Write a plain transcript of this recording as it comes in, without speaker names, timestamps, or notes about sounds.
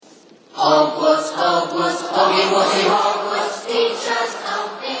Hogwarts, Hogwarts, Hoggy Woggy Hogwarts, teach us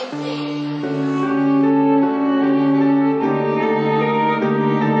everything.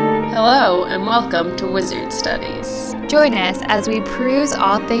 Hello and welcome to Wizard Studies. Join us as we peruse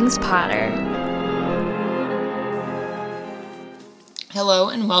all things Potter. Hello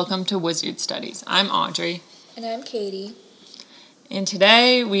and welcome to Wizard Studies. I'm Audrey. And I'm Katie. And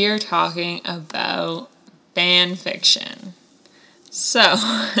today we are talking about fan fiction. So,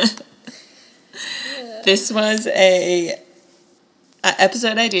 this was a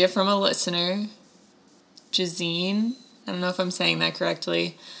episode idea from a listener, Jazine. I don't know if I'm saying that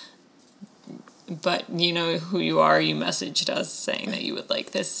correctly, but you know who you are. You messaged us saying that you would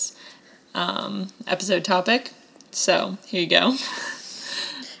like this episode topic. So, here you go.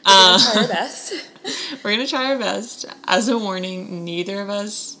 We're going to try our best. We're going to try our best. As a warning, neither of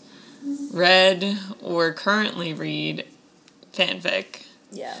us read or currently read fanfic.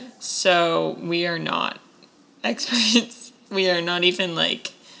 Yeah. So we are not experts. We are not even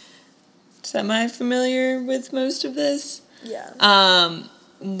like semi-familiar with most of this. Yeah.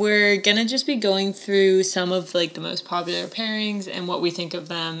 We're gonna just be going through some of like the most popular pairings and what we think of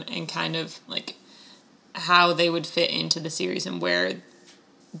them and kind of like how they would fit into the series and where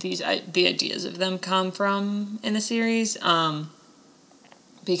the ideas of them come from in the series.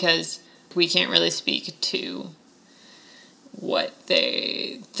 Because we can't really speak to what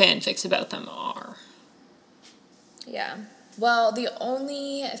fanfics about them are. Yeah. Well, the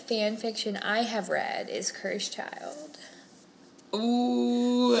only fan fiction I have read is Cursed Child.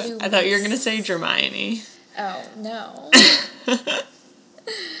 Ooh, I thought you were going to say Hermione. Oh, no.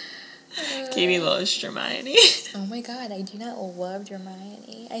 Katie loves Hermione. Oh my god, I do not love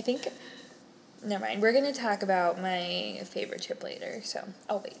Hermione. I think... Never mind. We're going to talk about my favorite ship later, so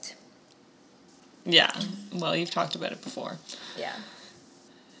I'll wait. Yeah, well, you've talked about it before. Yeah.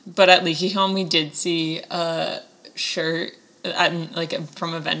 But at LeakyCon, we did see a shirt,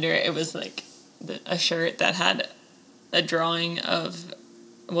 from a vendor. It was like a shirt that had a drawing of,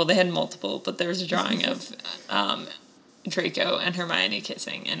 well, they had multiple, but there was a drawing of Draco and Hermione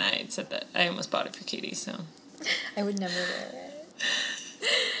kissing, and I said that I almost bought it for Katie, so. I would never wear it.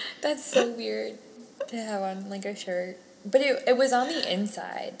 That's so weird to have on, like, a shirt. But it was on the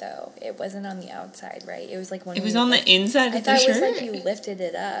inside, though. It wasn't on the outside, right? It was like one. It was on the inside of the shirt? I thought it was like you lifted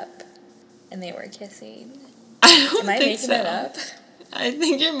it up, and they were kissing. I don't Am I think making so. that up? I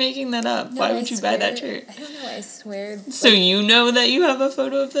think you're making that up. No, Why would you buy that shirt? I don't know. I swear. So you know that you have a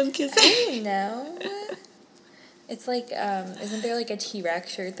photo of them kissing? I don't know. It's like, isn't there like a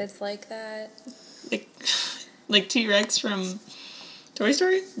T-Rex shirt that's like that? Like T-Rex from Toy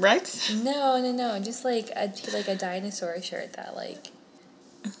Story? Rex? No. Just like a dinosaur shirt that like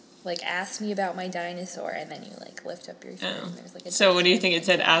ask me about my dinosaur, and then you like lift up your shirt. And there's like a so what do you think it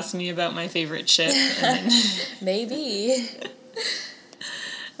said? Ask me about my favorite ship. And then... Maybe.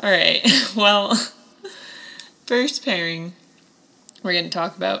 All right. Well, first pairing we're going to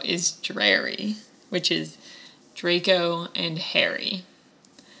talk about is Drarry, which is Draco and Harry.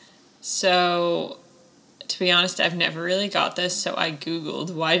 So, to be honest, I've never really got this, so I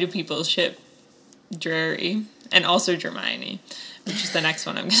Googled, why do people ship Drarry and also Hermione, which is the next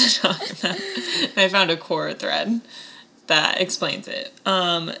one I'm going to talk about. And I found a Quora thread that explains it.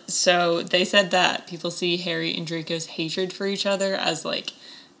 So they said that people see Harry and Draco's hatred for each other as, like,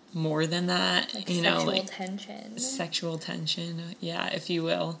 more than that. Like sexual tension, yeah, if you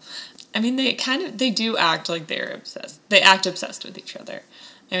will. I mean, they do act like they're obsessed. They act obsessed with each other.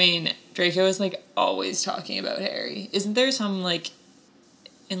 I mean, Draco is, like, always talking about Harry. Isn't there some, like,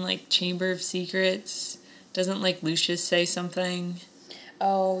 in, like, Chamber of Secrets, doesn't, like, Lucius say something?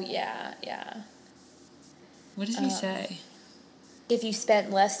 Oh, yeah. What does he say? If you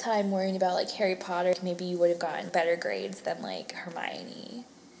spent less time worrying about, like, Harry Potter, maybe you would have gotten better grades than, like, Hermione.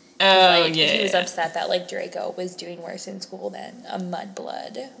 Oh, like, yeah. He was upset that, like, Draco was doing worse in school than a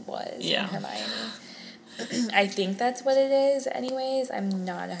Mudblood was in Hermione. I think that's what it is, anyways. I'm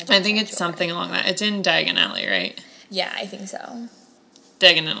not 100% I think it's sure. something along that. It's in Diagon Alley, right? Yeah, I think so.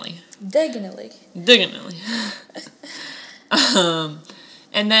 Diagon Alley.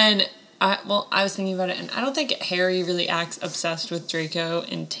 And then, I was thinking about it, and I don't think Harry really acts obsessed with Draco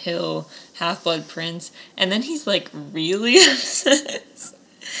until Half-Blood Prince, and then he's, like, really obsessed.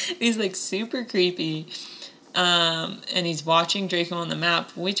 He's, like, super creepy. And he's watching Draco on the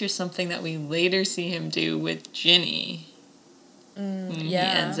map, which is something that we later see him do with Ginny. He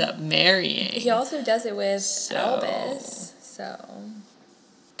ends up marrying. He also does it with Albus, so...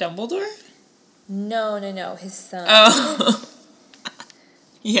 Dumbledore? No, his son. Oh.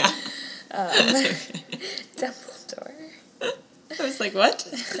 Yeah. Dumbledore. I was like, what?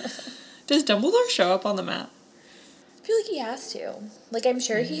 Does Dumbledore show up on the map? I feel like he has to. Like, I'm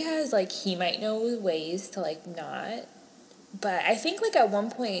sure he has, like, he might know ways to, like, not. But I think, like, at one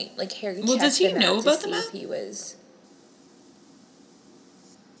point, like, Harry Well, checked does he the map know to about the see map? if he was...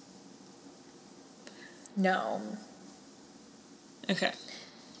 No. Okay.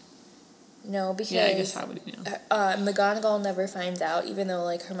 No, because... Yeah, I guess how would he know? McGonagall never finds out, even though,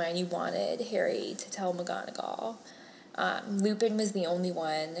 like, Hermione wanted Harry to tell McGonagall. Lupin was the only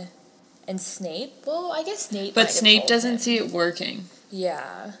one. And Snape? Well, I guess Snape might But have Snape told doesn't him. see it working.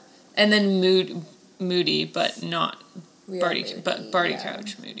 Yeah. And then Moody, but not Real Barty, Moody, but Barty yeah.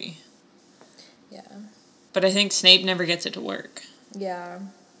 Crouch Moody. Yeah. But I think Snape never gets it to work. Yeah.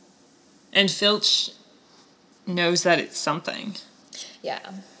 And Filch knows that it's something.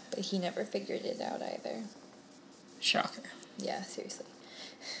 Yeah. But he never figured it out either. Shocker. Yeah, seriously.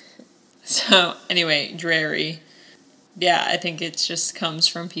 So, anyway, Drarry. Yeah, I think it just comes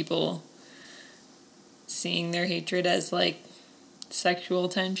from people seeing their hatred as, like, sexual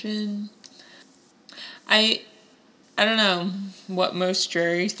tension. I don't know what most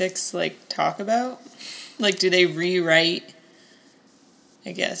Drarry fics, like, talk about. Like, do they rewrite,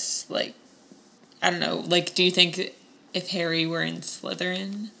 I guess, like, I don't know. Like, do you think if Harry were in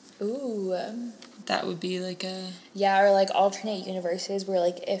Slytherin, Ooh. that would be, like, a... Yeah, or, like, alternate universes where,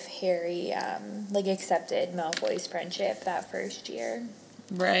 like, if Harry, like, accepted Malfoy's friendship that first year.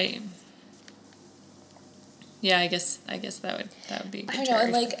 Right. Yeah, I guess that would be a good I don't know,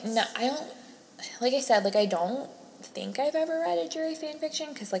 and, Drarry like, no, I don't... Like I said, like, I don't think I've ever read a Drarry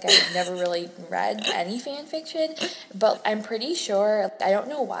fanfiction, because, like, I've never really read any fanfiction, but I'm pretty sure, I don't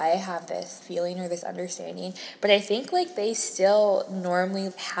know why I have this feeling or this understanding, but I think, like, they still normally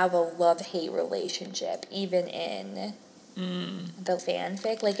have a love-hate relationship, even in the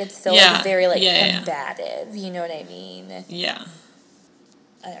fanfic. Like, it's still, Yeah, like, very, like, yeah. combative, you know what I mean? Yeah.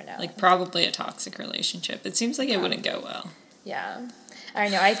 I don't know. Like, probably a toxic relationship. It seems like it wouldn't go well. Yeah. I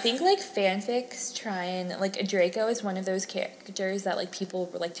don't know. I think, like, fanfics try and, like, Draco is one of those characters that, like,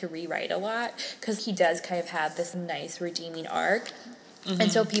 people like to rewrite a lot because he does kind of have this nice redeeming arc. Mm-hmm.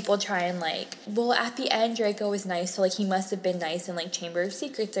 And so people try and, like, well, at the end, Draco was nice, so, like, he must have been nice in, like, Chamber of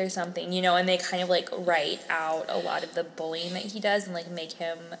Secrets or something, you know, and they kind of, like, write out a lot of the bullying that he does and, like, make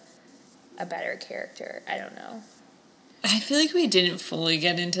him a better character. I don't know. I feel like we didn't fully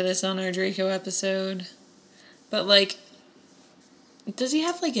get into this on our Draco episode. But, like, does he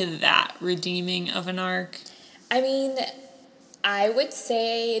have, like, that redeeming of an arc? I mean, I would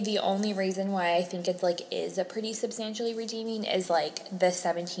say the only reason why I think it's, like, is a pretty substantially redeeming is, like, the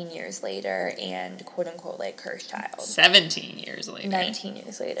 17 years later and, quote-unquote, like, cursed child. 17 years later. 19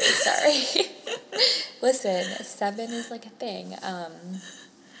 years later, sorry. Listen, 7 is, like, a thing.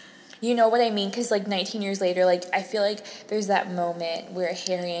 You know what I mean? Because, like, 19 years later, like, I feel like there's that moment where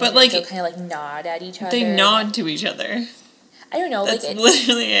Harry and Draco kind of, like, nod at each other. They nod to each other. I don't know. That's like,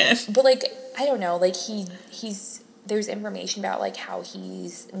 literally it. But, like, I don't know. Like, he's... There's information about, like, how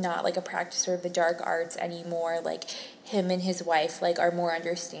he's not, like, a practicer of the dark arts anymore. Like, him and his wife, like, are more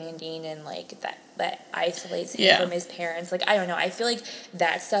understanding and, like, that isolates him from his parents. Like, I don't know. I feel like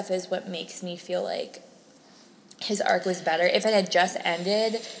that stuff is what makes me feel like his arc was better. If it had just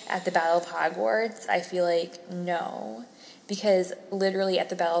ended at the Battle of Hogwarts, I feel like no. Because literally at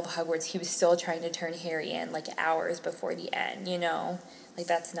the Battle of Hogwarts, he was still trying to turn Harry in, like, hours before the end, you know? Like,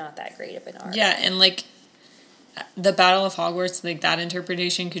 that's not that great of an arc. Yeah, and, like, the Battle of Hogwarts, like, that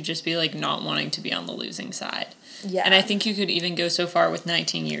interpretation could just be, like, not wanting to be on the losing side. Yeah. And I think you could even go so far with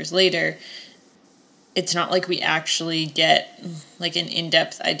 19 years later. It's not like we actually get, like, an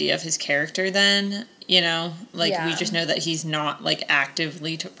in-depth idea of his character then, you know? Like, we just know that he's not, like,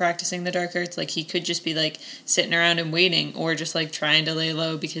 actively practicing the dark arts. Like, he could just be, like, sitting around and waiting or just, like, trying to lay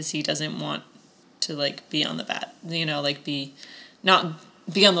low because he doesn't want to, like, be on the bad, you know, like, be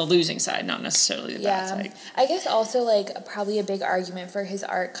on the losing side, not necessarily the bad side. I guess also, like, probably a big argument for his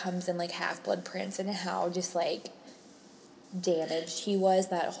arc comes in, like, Half-Blood Prince and how just, like, damaged he was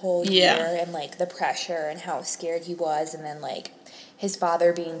that whole year and, like, the pressure and how scared he was and then, like, his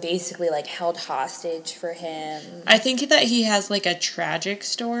father being basically, like, held hostage for him. I think that he has, like, a tragic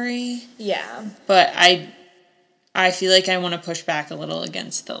story. Yeah. But I feel like I want to push back a little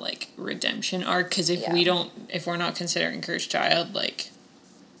against the, like, redemption arc, because if we're not considering Cursed Child, like,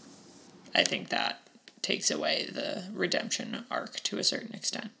 I think that takes away the redemption arc to a certain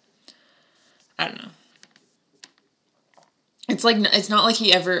extent. I don't know. It's like, it's not like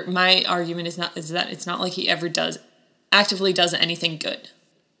he ever, my argument is that it's not like he ever actively does anything good.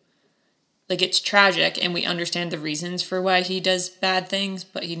 Like, it's tragic, and we understand the reasons for why he does bad things,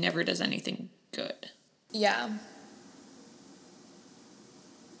 but he never does anything good. Yeah.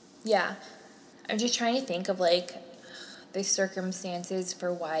 Yeah. I'm just trying to think of, like, the circumstances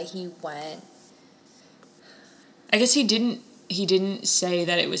for why he went. I guess he didn't say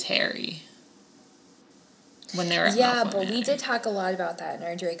that it was Harry when they were at Yeah, Malfoy but we Manor. did talk a lot about that in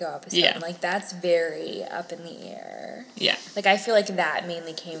our Draco episode. Yeah. And, like, that's very up in the air. Yeah. Like, I feel like that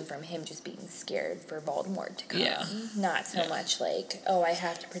mainly came from him just being scared for Voldemort to come. Yeah. Not so much like, oh, I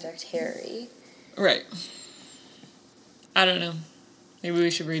have to protect Harry. Right. I don't know. Maybe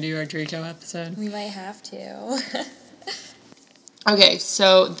we should redo our Draco episode. We might have to. Okay,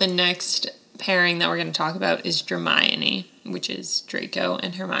 so the next pairing that we're going to talk about is Hermione, which is Draco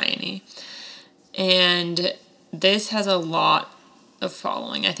and Hermione. And this has a lot of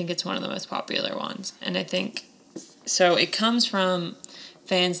following. I think it's one of the most popular ones. And I think, so it comes from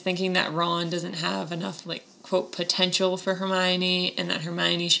fans thinking that Ron doesn't have enough, like, quote, potential for Hermione, and that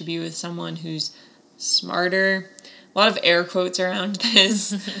Hermione should be with someone who's smarter. A lot of air quotes around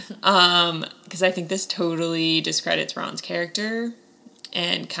this, because I think this totally discredits Ron's character,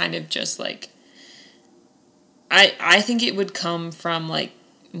 and kind of just, like, I think it would come from, like,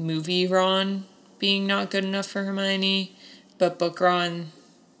 movie Ron being not good enough for Hermione, but book Ron,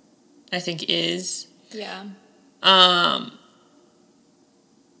 I think, is. Yeah.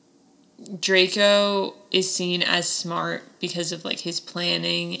 Draco is seen as smart because of, like, his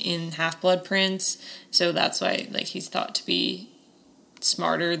planning in Half-Blood Prince, so that's why, like, he's thought to be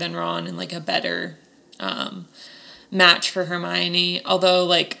smarter than Ron and, like, a better match for Hermione. Although,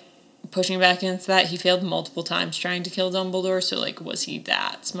 like, pushing back against that, he failed multiple times trying to kill Dumbledore, so, like, was he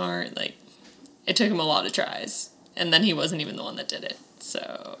that smart? Like, it took him a lot of tries, and then he wasn't even the one that did it,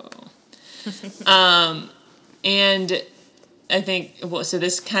 so... and I think, well, so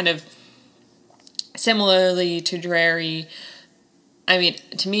this kind of... Similarly to Drarry, I mean,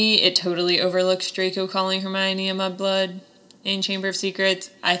 to me, it totally overlooks Draco calling Hermione a mudblood in Chamber of Secrets.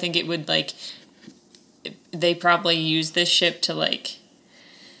 I think it would, like, they probably use this ship to, like,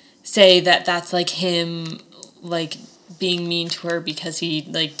 say that that's, like, him, like, being mean to her because he,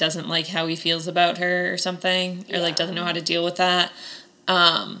 like, doesn't like how he feels about her or something, or, like, doesn't know how to deal with that.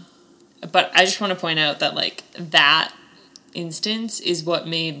 But I just want to point out that, like, that instance is what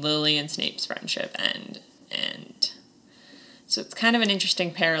made Lily and Snape's friendship end, and so it's kind of an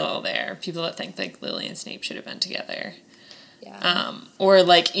interesting parallel there. People that think, like, Lily and Snape should have been together, or,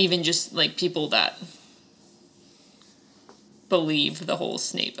 like, even just, like, people that believe the whole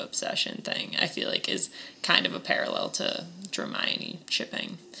Snape obsession thing, I feel like is kind of a parallel to Hermione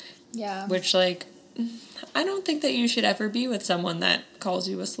shipping. Yeah. Which, like, I don't think that you should ever be with someone that calls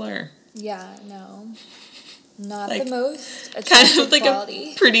you a slur. Yeah, no. Not Like, the most Kind attractive of like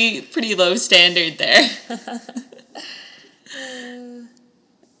quality. a pretty low standard there.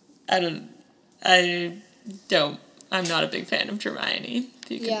 I'm not a big fan of Hermione,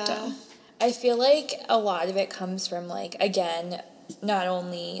 if you can tell. I feel like a lot of it comes from, like, again, not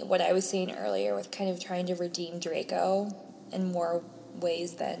only what I was saying earlier with kind of trying to redeem Draco in more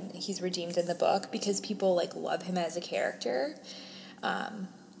ways than he's redeemed in the book, because people, like, love him as a character,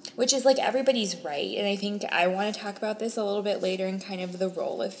 which is, like, everybody's right. And I think I want to talk about this a little bit later in kind of the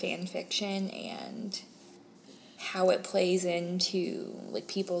role of fan fiction and how it plays into, like,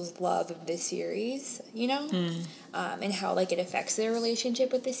 people's love of the series, you know? And how, like, it affects their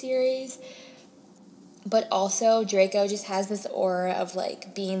relationship with the series. But also, Draco just has this aura of,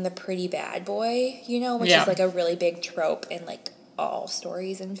 like, being the pretty bad boy, you know? Which is, like, a really big trope in, like, all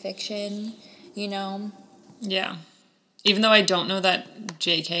stories in fiction, you know? Yeah. Even though I don't know that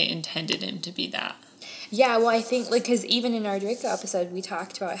J.K. intended him to be that. Yeah, well, I think, like, because even in our Draco episode, we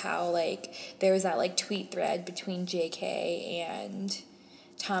talked about how, like, there was that, like, tweet thread between J.K. and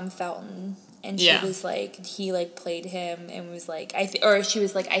Tom Felton, and she was, like, he, like, played him and was, like, or she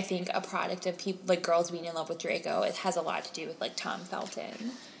was, like, I think a product of people, like, girls being in love with Draco, it has a lot to do with, like, Tom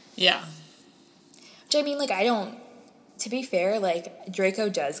Felton. Yeah. Which, I mean, like, to be fair, like, Draco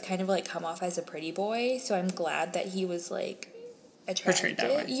does kind of, like, come off as a pretty boy, so I'm glad that he was, like, attracted, that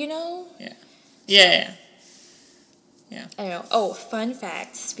way. You know? Yeah. Yeah. I don't know. Oh, fun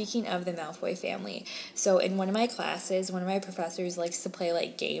fact, speaking of the Malfoy family, so in one of my classes, one of my professors likes to play,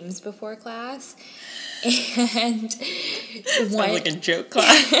 like, games before class, and Sounds like a joke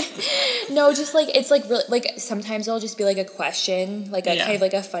class. No, just, like, it's, like, really, like, sometimes it'll just be, like, a question, like, a kind of,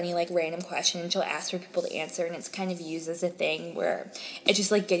 like, a funny, like, random question, and she'll ask for people to answer, and it's kind of used as a thing where it's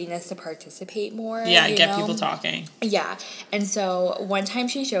just, like, getting us to participate more. Yeah, get people talking. Yeah, and so one time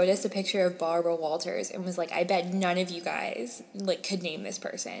she showed us a picture of Barbara Walters and was like, I bet none of you guys, like, could name this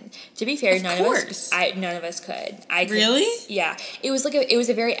person. To be fair, none of us could. I couldn't. Really? Yeah. It was, like, it was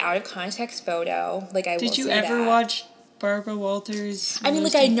a very out of context photo. Like, I will say that. Did you ever watch Barbara Walters. I mean,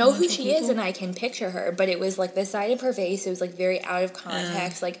 like, most I know who influential she is people? and I can picture her, but it was, like, the side of her face, it was, like, very out of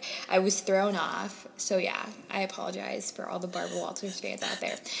context. Like, I was thrown off. So, yeah, I apologize for all the Barbara Walters fans out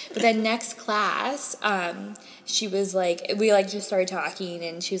there. But then next class, she was, like, we, like, just started talking,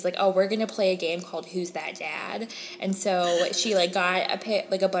 and she was like, oh, we're going to play a game called Who's That Dad? And so she, like, got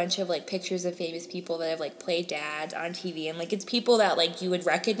a bunch of, like, pictures of famous people that have, like, played dads on TV. And, like, it's people that, like, you would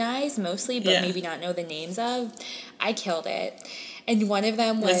recognize mostly, but Yeah. maybe not know the names of. I killed it. And one of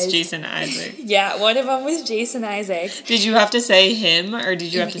them was Jason Isaacs. Yeah, one of them was Jason Isaacs. Did you have to say him, or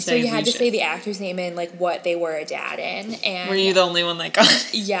did you have to So say you had to Lucius? say the actor's name and, like, what they were a dad in. And Were you the only one that got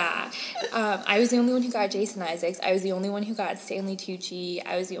it? yeah. I was the only one who got Jason Isaacs. I was the only one who got Stanley Tucci.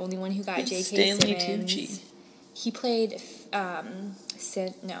 I was the only one who got J.K. Stanley Simmons. Tucci? He played,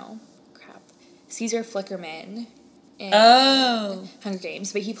 Caesar Flickerman in Oh. Hunger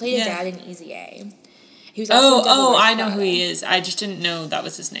Games. But he played Yeah. a dad in Easy A. He was also in Devil Oh, Wears I know who Prada. he is. I just didn't know that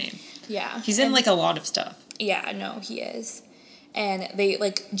was his name. Yeah. He's in, And- like, a lot of stuff. Yeah, no, he is. And they,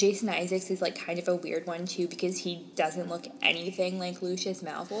 like, Jason Isaacs is, like, kind of a weird one, too, because he doesn't look anything like Lucius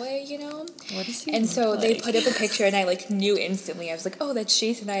Malfoy, you know? What is he And look so they like? put up a picture, and I, like, knew instantly. I was like, oh, that's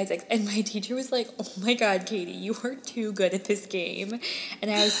Jason Isaacs. And my teacher was like, oh, my God, Katie, you are too good at this game.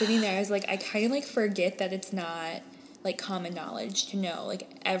 And I was sitting there, I was like, I kind of, like, forget that it's not, like, common knowledge to know, like,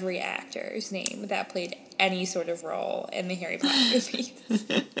 every actor's name that played any sort of role in the Harry Potter movies.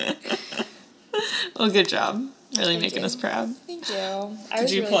 Well, good job. Really Thank making you. us proud. Thank you. I Did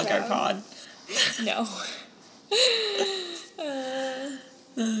was you really plug proud. our pod? No.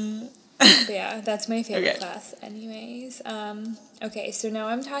 But yeah, that's my favorite Okay. class anyways. Okay, so now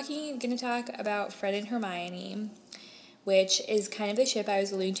I'm gonna talk about Fred and Hermione, which is kind of the ship I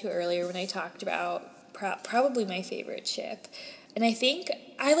was alluding to earlier when I talked about probably my favorite ship. And I think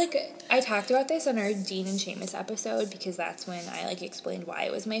I talked about this on our Dean and Seamus episode because that's when I, like, explained why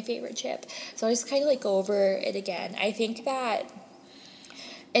it was my favorite ship. So I'll just kind of, like, go over it again. I think that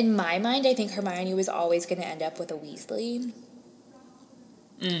in my mind, I think Hermione was always going to end up with a Weasley.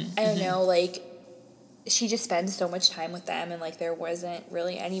 I don't know, like, she just spends so much time with them, and, like, there wasn't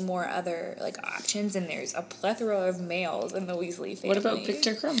really any more other, like, options, and there's a plethora of males in the Weasley family. What about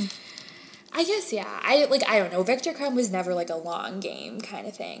Victor Crumb? I guess, yeah. I don't know. Victor Crumb was never, like, a long game kind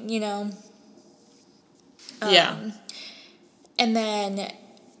of thing, you know? Yeah. And then,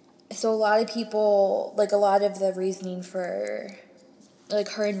 so a lot of people, like, a lot of the reasoning for, like,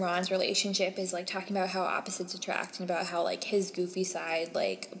 her and Ron's relationship is, like, talking about how opposites attract and about how, like, his goofy side,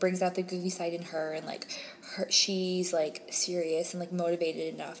 like, brings out the goofy side in her, and, like, she's, like, serious and, like,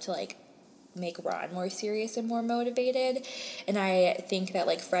 motivated enough to, like, make Ron more serious and more motivated. And I think that,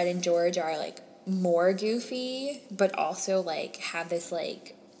 like, Fred and George are, like, more goofy, but also, like, have this,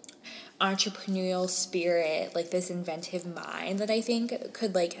 like, entrepreneurial spirit, like, this inventive mind that I think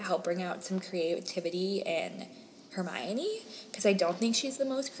could, like, help bring out some creativity in Hermione, because I don't think she's the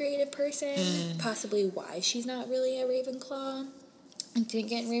most creative person, possibly why she's not really a Ravenclaw and didn't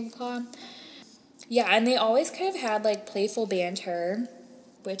get in Ravenclaw. Yeah, and they always kind of had, like, playful banter,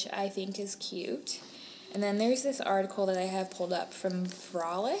 which I think is cute. And then there's this article that I have pulled up from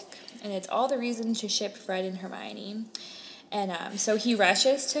Frolic, and it's all the reasons to ship Fred and Hermione. And so he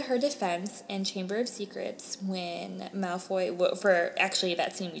rushes to her defense in Chamber of Secrets when Malfoy, for actually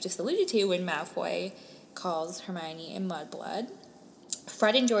that scene we just alluded to, when Malfoy calls Hermione a mudblood.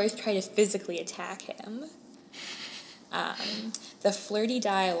 Fred and George try to physically attack him. The flirty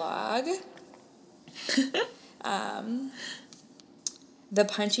dialogue. The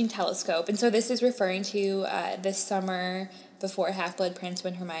punching telescope. And so this is referring to this summer before Half-Blood Prince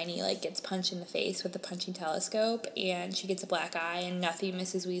when Hermione, like, gets punched in the face with the punching telescope and she gets a black eye and nothing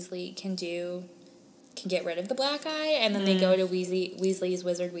Mrs. Weasley can get rid of the black eye. And then they go to Weasley's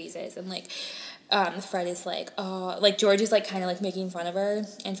Wizard Wheezes and, like, Fred is like, oh, like, George is, like, kind of, like, making fun of her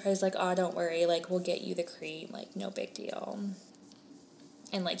and Fred is like, oh, don't worry, like, we'll get you the cream, like, no big deal.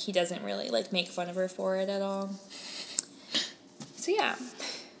 And, like, he doesn't really, like, make fun of her for it at all. So, yeah,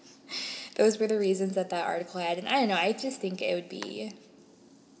 those were the reasons that article had. And I don't know, I just think it would be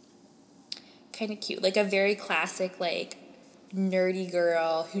kind of cute. Like, a very classic, like, nerdy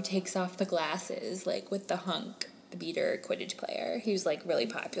girl who takes off the glasses, like, with the hunk, the beater Quidditch player, who's, like, really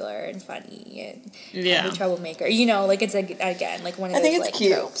popular and funny and kind of a troublemaker. You know, like, it's, like, again, like, one of those, like,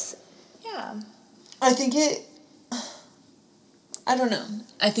 cute. tropes. Yeah. I think it... I don't know.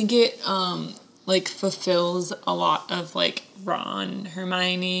 I think it, like, fulfills a lot of, like, Ron,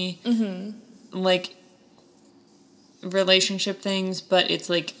 Hermione, like, relationship things, but it's,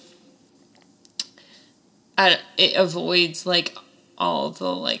 like, it avoids, like, all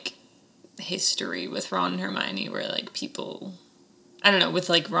the, like, history with Ron and Hermione where, like, people... I don't know, with,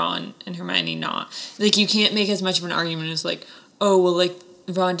 like, Ron and Hermione not... Like, you can't make as much of an argument as, like, oh, well, like,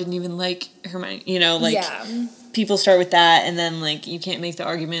 Ron didn't even like Hermione. You know, like, people start with that, and then, like, you can't make the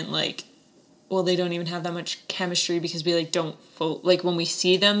argument, like, well, they don't even have that much chemistry because we, like, don't... Like, when we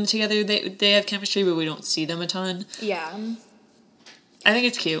see them together, they have chemistry, but we don't see them a ton. Yeah. I think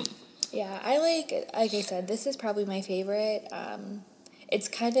it's cute. Yeah, I like I said, this is probably my favorite. It's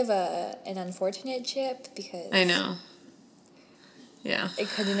kind of an unfortunate chip because... I know. Yeah. It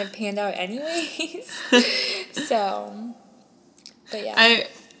couldn't have panned out anyways. So, but yeah.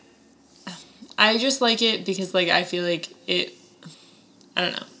 I just like it because, like, I feel like it... I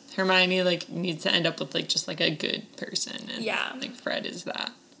don't know. Hermione, like, needs to end up with, like, just, like, a good person. And, like, Fred is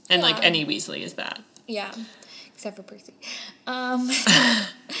that. And, like, any Weasley is that. Yeah. Except for Percy.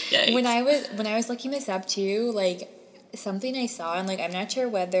 Yikes. When I was looking this up, too, like, something I saw, and, like, I'm not sure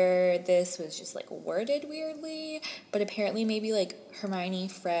whether this was just, like, worded weirdly, but apparently maybe, like, Hermione,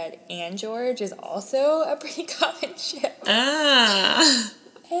 Fred, and George is also a pretty common ship.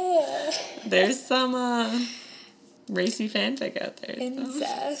 There's some, racy fanfic out there.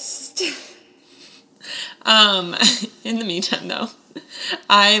 Incest. So. In the meantime, though,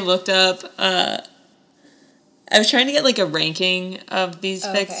 I looked up, I was trying to get, like, a ranking of these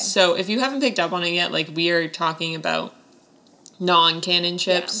fics. Okay. So if you haven't picked up on it yet, like, we are talking about non-canon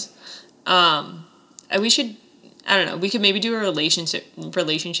ships. Yeah. And we should, I don't know, we could maybe do a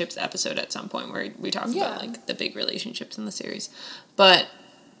relationships episode at some point where we talk about, like, the big relationships in the series. But,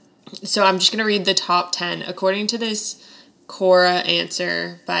 so I'm just going to read the top 10. According to this Quora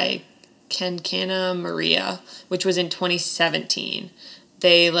answer by Kenkana Maria, which was in 2017,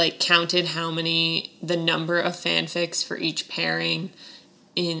 they, like, counted the number of fanfics for each pairing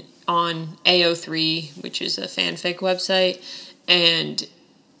on AO3, which is a fanfic website. And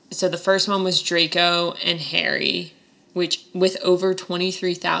so the first one was Draco and Harry, which with over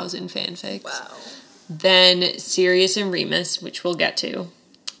 23,000 fanfics. Wow. Then Sirius and Remus, which we'll get to.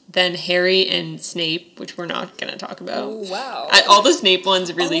 Then Harry and Snape, which we're not going to talk about. Oh, wow. All the Snape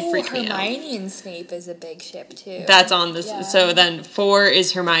ones really freak me out. Hermione and Snape is a big ship, too. That's on this. Yeah. So then 4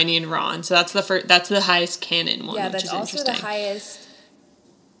 is Hermione and Ron. So that's that's the highest canon one, which is also interesting. the highest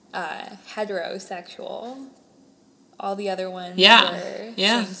heterosexual. All the other ones were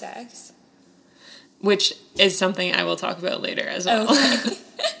same-sex. Which is something I will talk about later as well. Okay.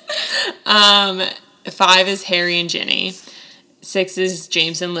 5 is Harry and Ginny. 6 is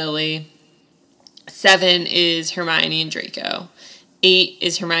James and Lily. 7 is Hermione and Draco. 8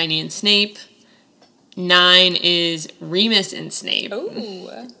 is Hermione and Snape. 9 is Remus and Snape. Ooh.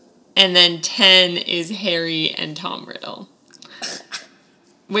 And then 10 is Harry and Tom Riddle.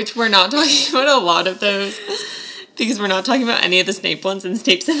 Which we're not talking about a lot of those. Because we're not talking about any of the Snape ones. And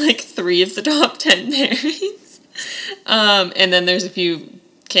Snape's in, like, 3 of the top 10 pairings. And then there's a few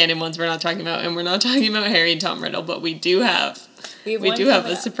canon ones we're not talking about. And we're not talking about Harry and Tom Riddle. But we do have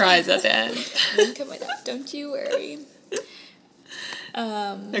a surprise at the end. One coming up, don't you worry.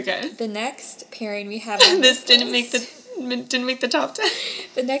 Okay. The next pairing we have on this this didn't make the top 10.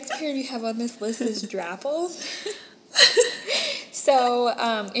 The next pairing we have on this list is Drapple. So,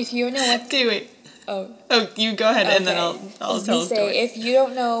 if you know what... Okay, wait. Oh, you go ahead, and then I'll tell a story. If you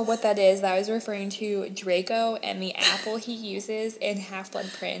don't know what that is, that was referring to Draco and the apple he uses in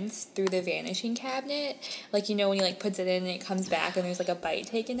Half-Blood Prince through the Vanishing Cabinet. Like, you know, when he, like, puts it in and it comes back and there's, like, a bite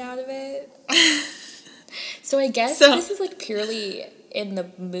taken out of it. So I guess this is, like, purely in the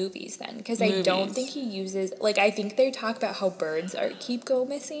movies then, because I don't think he uses... Like, I think they talk about how birds go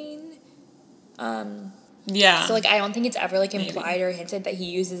missing. Yeah. So, like, I don't think it's ever, like, implied or hinted that he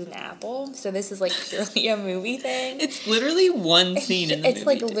uses an apple. So this is, like, purely a movie thing. It's literally one scene in the movie. It's,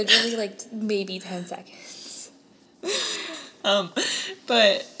 like, literally, like, maybe 10 seconds. But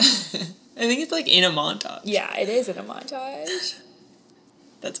I think it's, like, in a montage. Yeah, it is in a montage.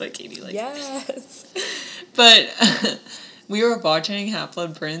 That's why Katie likes it. Yes. But we were watching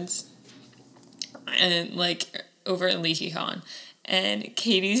Half-Blood Prince and, like, over at LeakyCon. And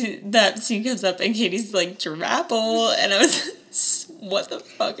that scene comes up, and Katie's like, Drapple. And I was, what the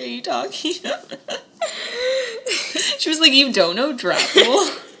fuck are you talking about? She was like, you don't know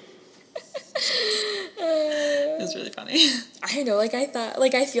Drapple? It was really funny. I know, like,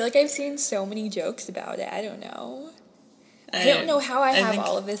 I feel like I've seen so many jokes about it. I don't know. I don't know how I have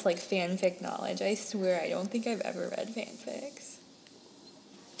all of this, like, fanfic knowledge. I swear I don't think I've ever read fanfics.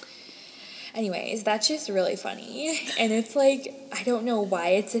 Anyways, that's just really funny. And it's like, I don't know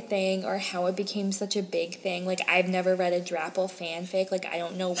why it's a thing or how it became such a big thing. Like, I've never read a Drapple fanfic. Like, I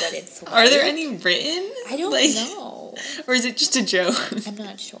don't know what it's like. Are there any written? I don't know. Or is it just a joke? I'm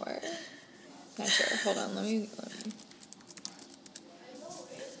not sure. Not sure. Hold on. Let me.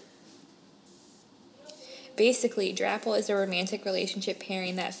 Basically, Drapple is a romantic relationship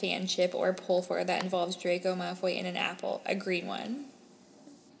pairing that fanship or pull for that involves Draco Malfoy and an apple, a green one.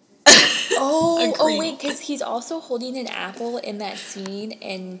 Oh wait, because he's also holding an apple in that scene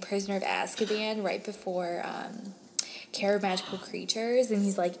in Prisoner of Azkaban right before Care of Magical Creatures, and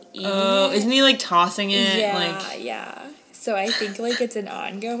he's like eating it. Isn't he like tossing it? Yeah, yeah. So I think like it's an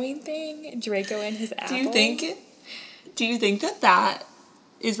ongoing thing, Draco and his apple. Do you think that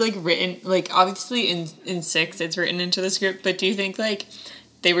is like written, like obviously in 6 it's written into the script, but do you think like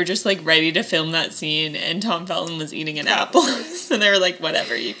they were just like ready to film that scene and Tom Felton was eating an apple? So they were like,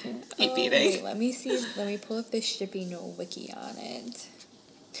 whatever, you can keep eating. Wait, let me pull up the shipping wiki on it.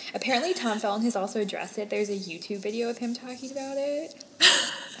 Apparently Tom Felton has also addressed it. There's a YouTube video of him talking about it.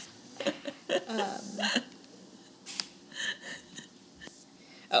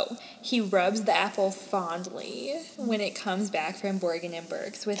 He rubs the apple fondly when it comes back from Borgin and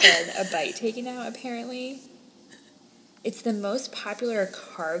Burke's with a bite taken out, apparently. It's the most popular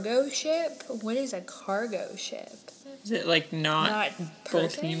cargo ship. What is a cargo ship? Is it like not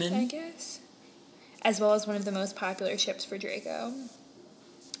both perfect, human? I guess. As well as one of the most popular ships for Draco.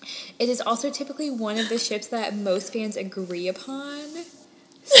 It is also typically one of the ships that most fans agree upon,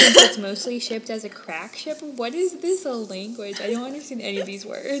 since it's mostly shipped as a crack ship. What is this language? I don't understand any of these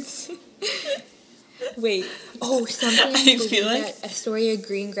words. Wait. Something I feel like that Astoria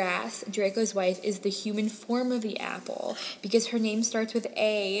Greengrass, Draco's wife, is the human form of the apple because her name starts with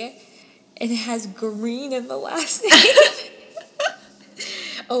A and it has green in the last name.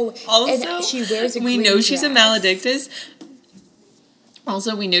 Also, and she wears a we green know she's a dress. maledictus.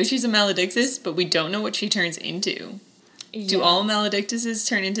 Also, we know she's a maledictus, but we don't know what she turns into. Yeah. Do all maledictuses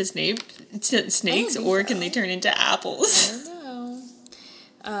turn into snakes, or can they turn into apples? I don't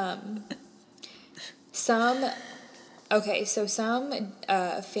know. Some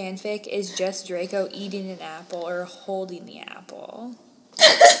fanfic is just Draco eating an apple or holding the apple.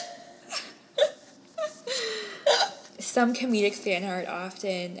 Some comedic fan art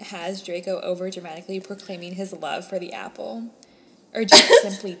often has Draco overdramatically proclaiming his love for the apple, or just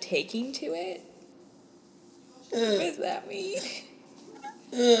simply taking to it. What does that mean?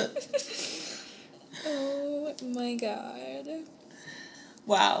 Oh my god.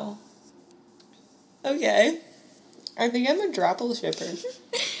 Wow. Okay. I think I'm a Drapple shipper.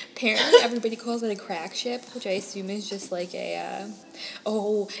 Apparently everybody calls it a crack ship, which I assume is just like a,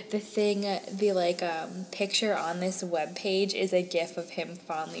 picture on this webpage is a gif of him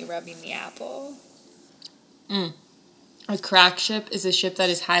fondly rubbing the apple. A crack ship is a ship that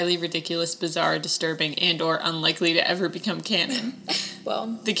is highly ridiculous, bizarre, disturbing, and or unlikely to ever become canon.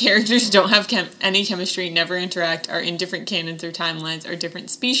 Well, the characters don't have any chemistry, never interact, are in different canons or timelines, are different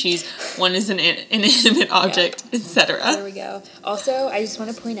species, one is an inanimate object, etc. There we go. Also, I just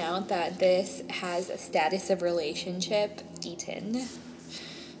want to point out that this has a status of relationship, eaten.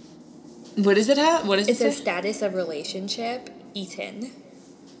 What does it have? What is it? It says status of relationship, eaten.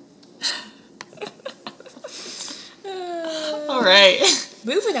 All right.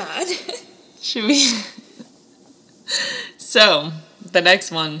 Moving on. Should we? So, the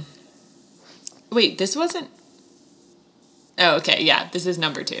next one. Wait, this wasn't... Oh, okay, yeah, this is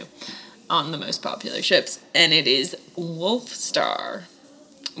number 2 on the most popular ships, and it is Wolfstar,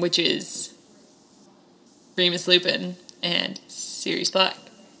 which is Remus Lupin and Sirius Black.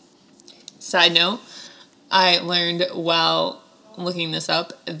 Side note, I learned while looking this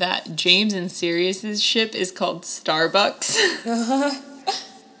up that James and Sirius's ship is called Starbucks.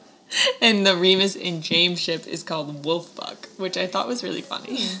 And the Remus and James ship is called Wolfbuck, which I thought was really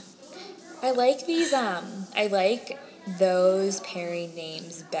funny. I like these, I like those pairing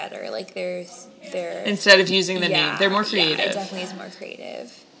names better. Like, they're... Instead of using the name, they're more creative. Yeah, it definitely is more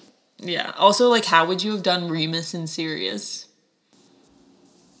creative. Yeah. Also, like, how would you have done Remus and Sirius?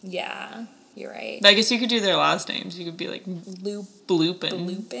 Yeah, you're right. I guess you could do their last names. You could be like...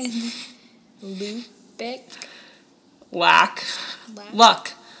 Bloopin. Lupic. Luck.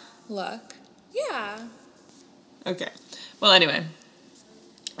 Yeah. Okay. Well, anyway.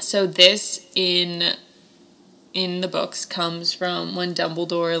 So this in the books comes from when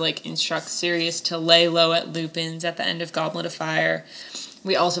Dumbledore like instructs Sirius to lay low at Lupin's at the end of Goblet of Fire.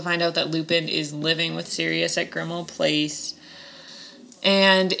 We also find out that Lupin is living with Sirius at Grimmauld Place.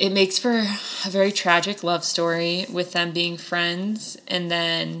 And it makes for a very tragic love story with them being friends and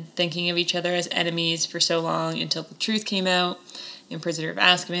then thinking of each other as enemies for so long until the truth came out in Prisoner of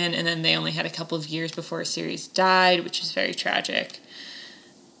Azkaban, and then they only had a couple of years before Sirius died, which is very tragic.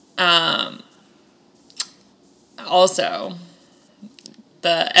 Also,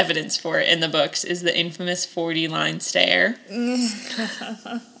 the evidence for it in the books is the infamous 40-line stare.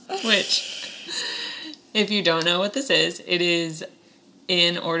 Which, if you don't know what this is, it is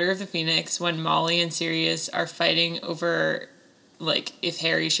in Order of the Phoenix when Molly and Sirius are fighting over, like, if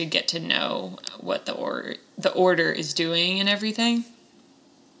Harry should get to know what the Order is doing and everything.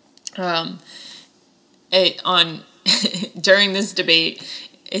 During this debate,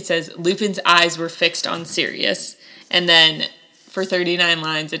 it says Lupin's eyes were fixed on Sirius, and then for 39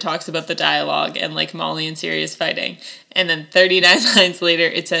 lines it talks about the dialogue and like Molly and Sirius fighting, and then 39 lines later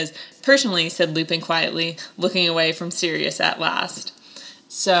it says, "Personally," said Lupin quietly, looking away from Sirius at last.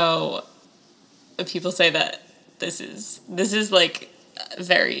 So people say that this is like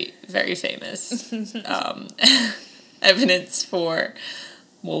very, very famous evidence for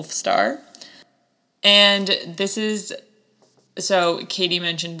Wolfstar. And this is, so Katie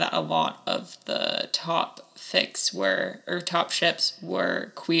mentioned that a lot of the top top ships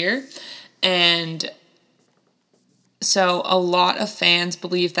were queer. And so a lot of fans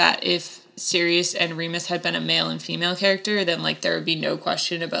believe that if Sirius and Remus had been a male and female character, then like there would be no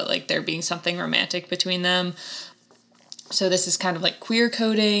question about like there being something romantic between them. So this is kind of like queer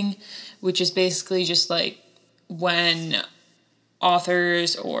coding, which is basically just like when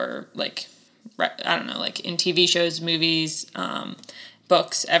authors or like, I don't know, like in TV shows, movies,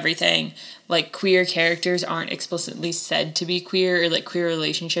 books, everything, like queer characters aren't explicitly said to be queer, or like queer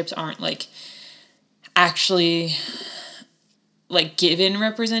relationships aren't like actually like given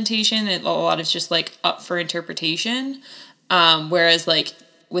representation. A lot is just like up for interpretation. Whereas like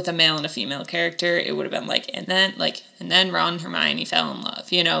with a male and a female character, it would have been like, and then Ron and Hermione fell in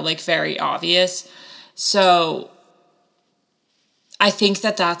love, you know, like very obvious. So I think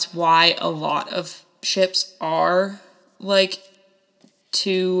that that's why a lot of ships are like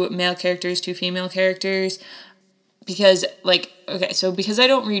 2 male characters, 2 female characters, because like, okay, so because I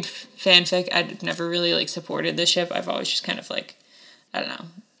don't read fanfic, I've never really like supported this ship. I've always just kind of like, I don't know,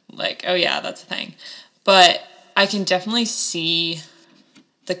 like, oh yeah, that's a thing. But I can definitely see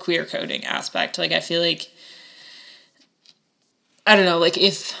the queer coding aspect. Like, I feel like, I don't know, like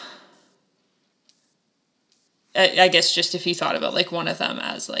if, I guess just if you thought about like one of them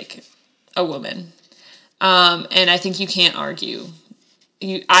as like a woman. And I think you can't argue.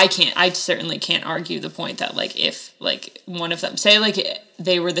 I certainly can't argue the point that like if like one of them, say like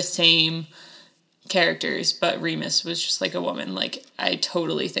they were the same characters but Remus was just like a woman, like I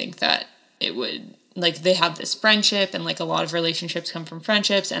totally think that it would, like they have this friendship and like a lot of relationships come from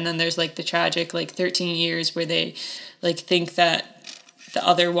friendships, and then there's like the tragic like 13 years where they like think that the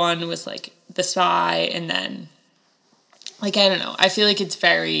other one was like the spy, and then like I don't know, I feel like it's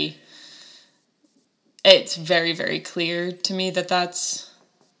very, very clear to me that that's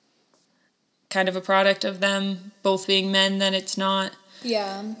kind of a product of them both being men, that it's not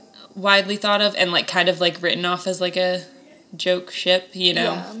widely thought of and like kind of like written off as like a joke ship, you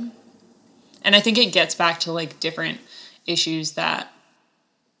know. Yeah. And I think it gets back to like different issues that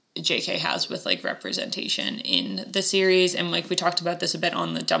JK has with like representation in the series, and like we talked about this a bit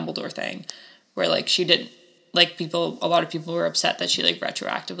on the Dumbledore thing, where like she didn't, like a lot of people were upset that she like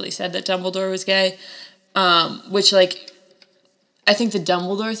retroactively said that Dumbledore was gay, which like I think the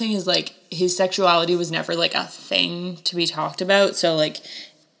Dumbledore thing is like his sexuality was never like a thing to be talked about, so like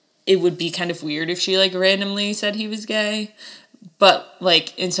it would be kind of weird if she like randomly said he was gay, but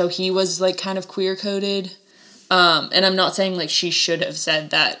like, and so he was like kind of queer coded, and I'm not saying like she should have said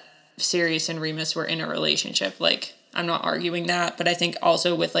that Sirius and Remus were in a relationship, like I'm not arguing that, but I think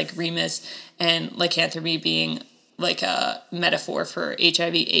also with like Remus and lycanthropy being like a metaphor for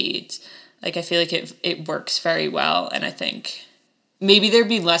HIV/AIDS, like I feel like it works very well, and I think maybe there'd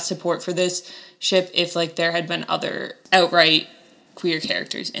be less support for this ship if like there had been other outright queer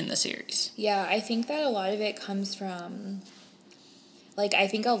characters in the series. Yeah, I think that a lot of it comes from, like, I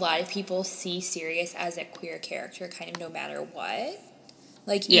think a lot of people see Sirius as a queer character kind of no matter what.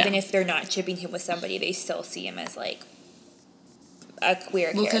 Like, even if they're not shipping him with somebody, they still see him as, like, a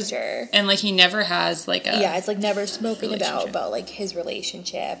queer character. And, like, he never has, like, a... Yeah, it's, like, never spoken about, like, his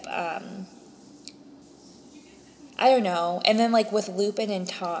relationship. I don't know. And then, like, with Lupin and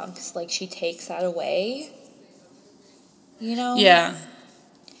Tonks, like, she takes that away. You know? Yeah.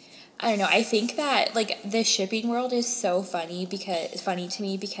 I don't know. I think that, like, the shipping world is so funny to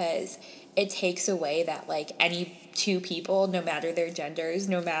me because it takes away that, like, any 2 people, no matter their genders,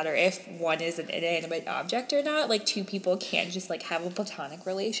 no matter if one is an inanimate object or not, like, 2 people can't just, like, have a platonic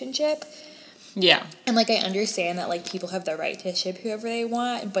relationship. Yeah. And, like, I understand that, like, people have the right to ship whoever they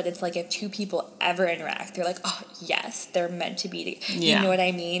want, but it's like if two people ever interact, they're like, oh, yes, they're meant to be together. Yeah. You know what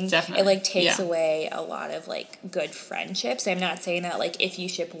I mean? Definitely. It, like, takes Yeah. away a lot of, like, good friendships. I'm not saying that, like, if you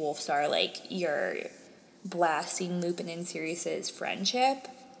ship Wolfstar, like, you're blasting Lupin and Sirius's friendship,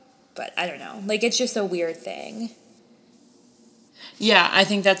 but I don't know. Like, it's just a weird thing. Yeah, I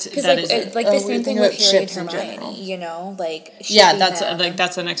think that Because, is like a the weird same thing about with Harry and ships in general. Hermione, you know? Like, Yeah, shipping that's them.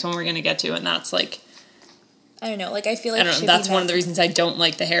 that's the next one we're gonna get to, and that's like I don't know. Like, I feel like I don't know. shipping That's one them- of the reasons I don't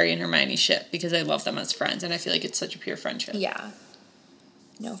like the Harry and Hermione ship because I love them as friends, and I feel like it's such a pure friendship. Yeah.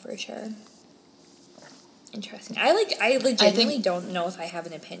 No, for sure. Interesting. I legitimately don't know if I have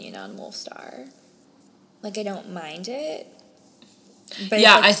an opinion on Wolfstar. Like, I don't mind it. But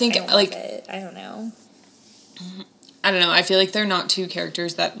Yeah, it's, like, I think, don't like- love it. I don't know. I don't know. I feel like they're not two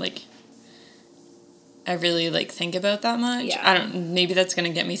characters that like I really like think about that much. Yeah. I don't. Maybe that's gonna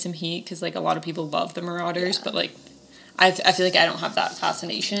get me some heat because like a lot of people love the Marauders, Yeah. but like I feel like I don't have that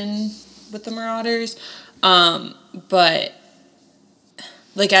fascination with the Marauders. But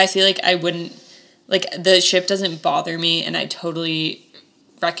like I feel like I wouldn't like the ship doesn't bother me, and I totally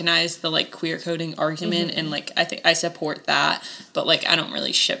recognize the like queer coding argument, and like I think I support that, but like I don't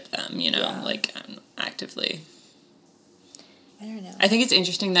really ship them, you know, Yeah. like actively. I don't know. I think it's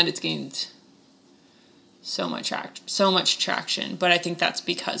interesting that it's gained so much traction, but I think that's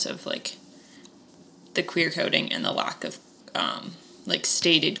because of like the queer coding and the lack of like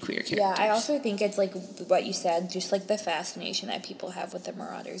stated queer characters. Yeah, I also think it's like what you said, just like the fascination that people have with the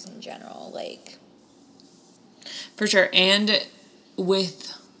Marauders in general. Like, For sure. And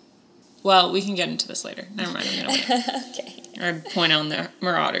with well, we can get into this later. Never mind, I'm gonna wait. okay. Or point on the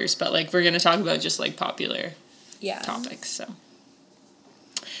Marauders, but like we're gonna talk about just like popular Yeah. topics,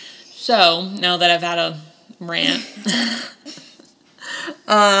 So now that I've had a rant,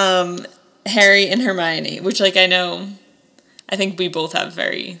 Harry and Hermione, which like I think we both have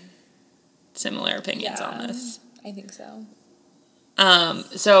very similar opinions on this. I think so.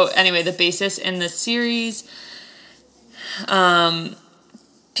 So anyway, the basis in the series,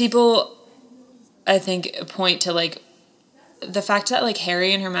 people, I think, point to like the fact that like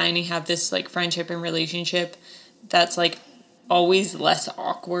Harry and Hermione have this like friendship and relationship that's like always less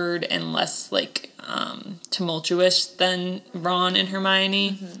awkward and less like tumultuous than Ron and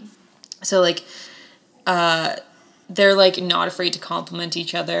Hermione. Mm-hmm. So like they're like not afraid to compliment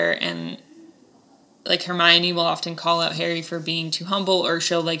each other, and like Hermione will often call out Harry for being too humble, or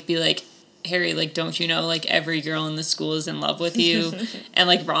she'll like be like, Harry, like, don't you know like every girl in the school is in love with you? And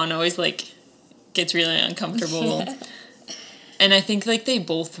like Ron always like gets really uncomfortable. And I think like they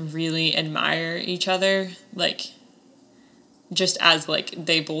both really admire each other, like just as like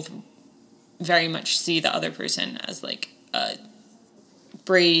they both very much see the other person as like a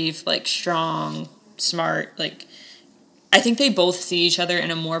brave, like strong, smart, like I think they both see each other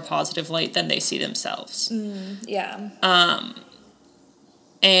in a more positive light than they see themselves. Yeah.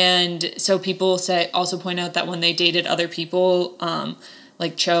 And so people also point out that when they dated other people,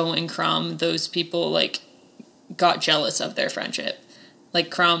 like Cho and Crumb, those people like got jealous of their friendship.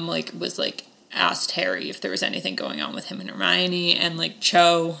 Like Crumb like was like asked Harry if there was anything going on with him and Hermione, and like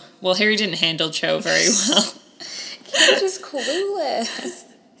Cho, well, Harry didn't handle Cho very well. He was just clueless.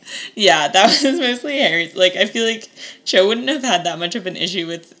 Yeah, that was mostly Harry's. Like, I feel like Cho wouldn't have had that much of an issue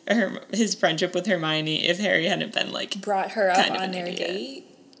with his friendship with Hermione if Harry hadn't been like Brought her up kind of on an their idiot. date.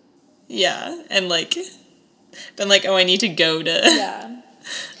 Yeah, and like been like, oh, I need to go to. Yeah.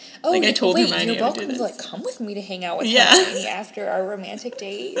 Oh, Like, I told wait, Hermione you're I would do welcome to this. like come with me to hang out with Yeah. Hermione after our romantic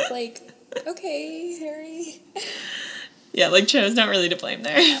date. Like, okay, Harry. Yeah, like Cho's not really to blame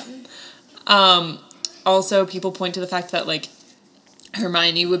there. Also, people point to the fact that like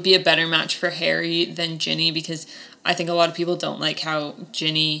Hermione would be a better match for Harry than Ginny, because I think a lot of people don't like how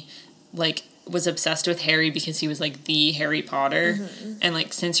Ginny like was obsessed with Harry because he was like the Harry Potter, and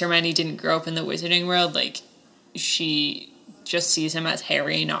like since Hermione didn't grow up in the wizarding world, like she just sees him as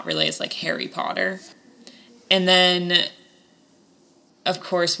Harry, not really as like Harry Potter. And then of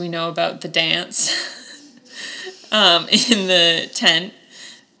course we know about the dance in the tent,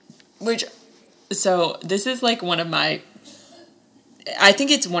 which so this is like one of my, I think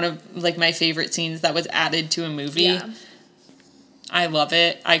it's one of like my favorite scenes that was added to a movie. Yeah. I love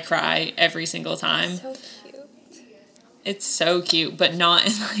it. I cry every single time. So cute. It's so cute, but not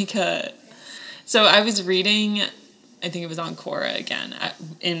in like a... So I was reading, I think it was on Quora again,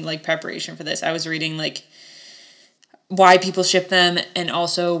 in like preparation for this. I was reading like why people ship them and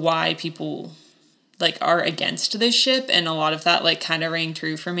also why people like are against this ship, and a lot of that like kind of rang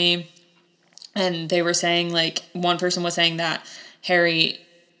true for me. And they were saying like, one person was saying that Harry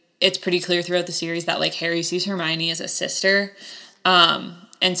it's pretty clear throughout the series that like Harry sees Hermione as a sister.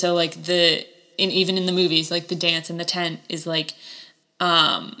 And so like even in the movies, like the dance in the tent is like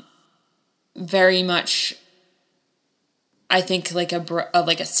very much, I think, like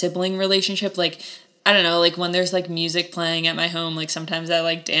a sibling relationship. Like, I don't know, like when there's like music playing at my home, like sometimes I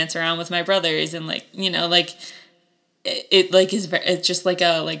like dance around with my brothers, and like, you know, like it like it's just like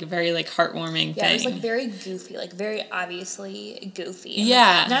a like very like heartwarming Yeah, thing. it was like very goofy, like very obviously goofy. And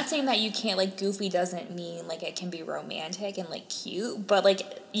Yeah. not saying that you can't, like, goofy doesn't mean like it can be romantic and like cute, but like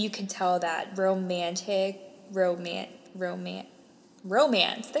you could tell that romance. There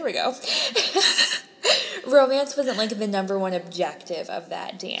we go. Romance wasn't like the number one objective of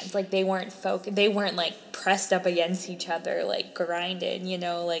that dance. Like they weren't like pressed up against each other, like grinding, you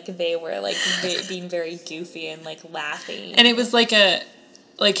know, like they were like being very goofy and like laughing. And it was like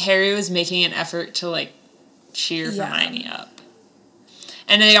Harry was making an effort to like cheer Hermione up.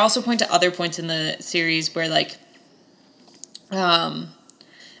 And they also point to other points in the series where like, I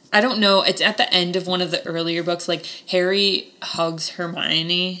don't know, it's at the end of one of the earlier books, like Harry hugs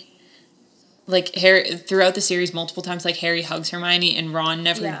Hermione. Like Harry throughout the series multiple times, like Harry hugs Hermione and Ron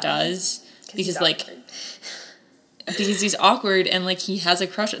never does because like because he's awkward and like he has a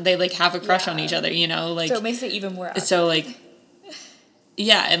crush. They like have a crush on each other, you know. Like so it makes it even more awkward. So like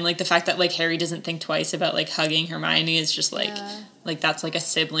yeah, and like the fact that like Harry doesn't think twice about like hugging Hermione is just like like that's like a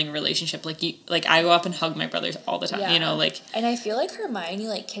sibling relationship. Like I go up and hug my brothers all the time, you know. Like and I feel like Hermione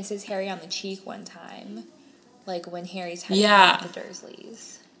like kisses Harry on the cheek one time, like when Harry's heading out with the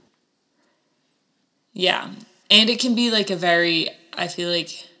Dursleys. Yeah. And it can be like a very, I feel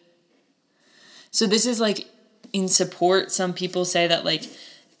like, so this is like in support. Some people say that like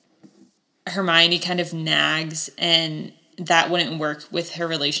Hermione kind of nags and that wouldn't work with her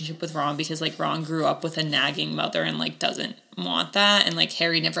relationship with Ron because like Ron grew up with a nagging mother and like doesn't want that. And like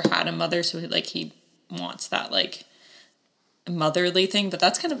Harry never had a mother. So like he wants that like motherly thing, but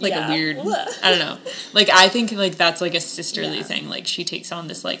that's kind of like a weird, I don't know. Like I think like that's like a sisterly thing. Like she takes on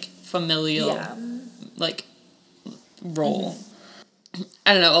this like familial like role.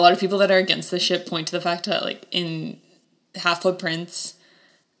 I don't know, a lot of people that are against the ship point to the fact that like in Half-Blood Prince,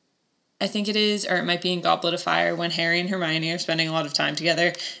 I think it is, or it might be in Goblet of Fire, when Harry and Hermione are spending a lot of time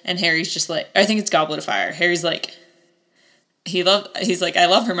together and Harry's just like, I think it's Goblet of Fire, Harry's like he's like, I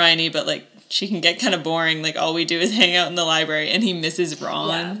love Hermione, but like she can get kind of boring, like all we do is hang out in the library, and he misses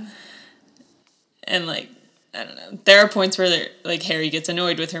Ron. And like I don't know, there are points where like Harry gets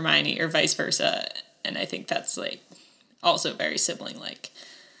annoyed with Hermione or vice versa. And I think that's, like, also very sibling-like.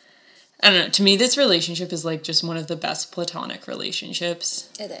 I don't know. To me, this relationship is, like, just one of the best platonic relationships.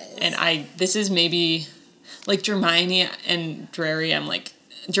 It is. And this is maybe, like, Hermione and Drarry, I'm, like...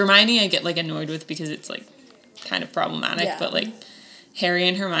 Hermione I get, like, annoyed with because it's, like, kind of problematic. Yeah. But, like, Harry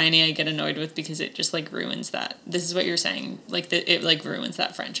and Hermione I get annoyed with because it just, like, ruins that. This is what you're saying. Like, it, like, ruins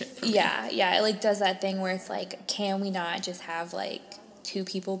that friendship for me. Yeah. It, like, does that thing where it's, like, can we not just have, like... two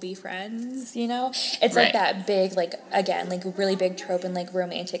people be friends, you know? It's like that big, like, again, like really big trope in like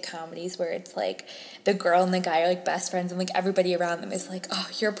romantic comedies where it's like the girl and the guy are like best friends and like everybody around them is like, oh,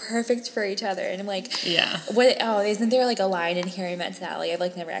 you're perfect for each other. And I'm like, isn't there like a line in Harry Met Sally? I've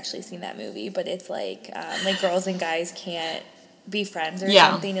like never actually seen that movie, but it's like girls and guys can't be friends or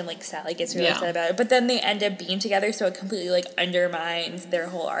something, and like Sally gets really upset about it, but then they end up being together, so it completely like undermines their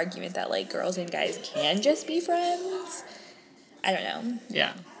whole argument that like girls and guys can just be friends. I don't know.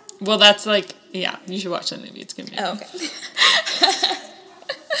 Yeah. Well, that's like, you should watch that movie. It's going to be okay.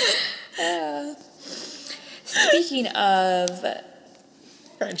 Speaking of...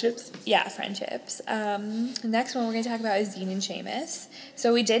 friendships? Yeah, friendships. The next one we're going to talk about is Dean and Seamus.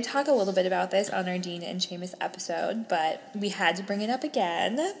 So we did talk a little bit about this on our Dean and Seamus episode, but we had to bring it up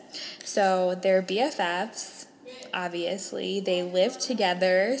again. So they're BFFs, obviously. They live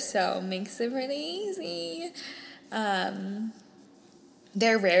together, so makes it pretty easy.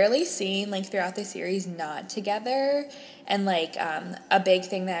 They're rarely seen, like, throughout the series not together. And, like, a big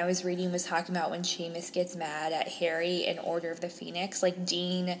thing that I was reading was talking about when Seamus gets mad at Harry in Order of the Phoenix. Like,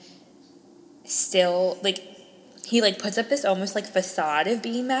 Dean still, like, he, like, puts up this almost, like, facade of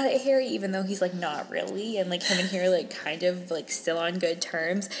being mad at Harry, even though he's, like, not really. And, like, him and Harry, like, kind of, like, still on good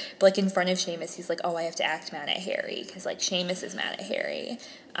terms. But, like, in front of Seamus, he's like, oh, I have to act mad at Harry. Because, like, Seamus is mad at Harry.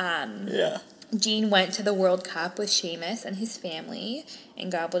 Dean went to the World Cup with Seamus and his family in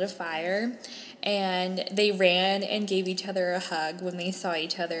Goblet of Fire, and they ran and gave each other a hug when they saw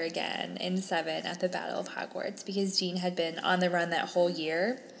each other again in 7 at the Battle of Hogwarts, because Dean had been on the run that whole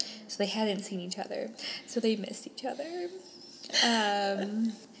year, so they hadn't seen each other, so they missed each other.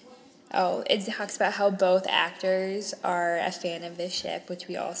 Oh, it talks about how both actors are a fan of this ship, which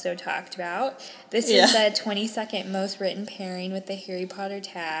we also talked about. This is the 22nd most written pairing with the Harry Potter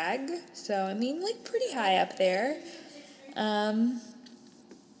tag. So, I mean, like, pretty high up there. And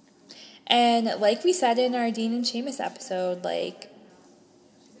like we said in our Dean and Seamus episode, like,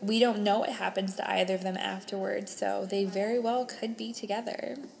 we don't know what happens to either of them afterwards, so they very well could be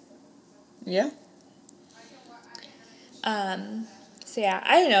together. Yeah. So yeah,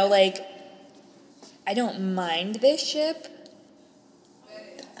 I don't know, like, I don't mind this ship.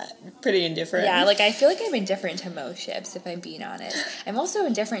 Pretty indifferent. Yeah, like, I feel like I'm indifferent to most ships, if I'm being honest. I'm also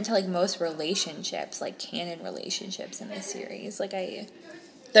indifferent to, like, most relationships, like, canon relationships in this series. Like,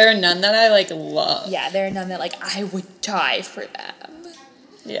 there are none that I, like, love. Yeah, there are none that, like, I would die for them.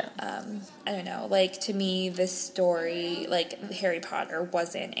 Yeah. I don't know, like, to me, this story, like, Harry Potter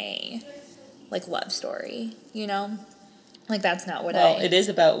wasn't a, like, love story, you know? Like, that's not what it is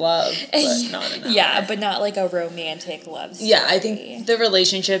about love, but not enough. Yeah, but not, like, a romantic love story. Yeah, I think the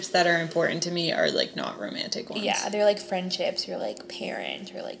relationships that are important to me are, like, not romantic ones. Yeah, they're, like, friendships, or, like,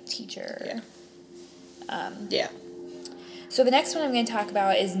 parent, or, like, teacher. Yeah. So the next one I'm going to talk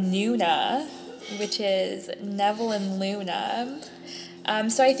about is Nuna, which is Neville and Luna.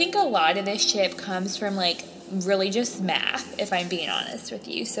 So I think a lot of this ship comes from, like, really just math, if I'm being honest with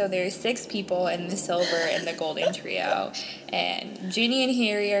you. So there's 6 people in the Silver and the Golden Trio, and Ginny and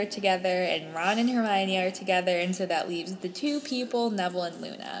Harry are together, and Ron and Hermione are together, and so that leaves the 2 people, Neville and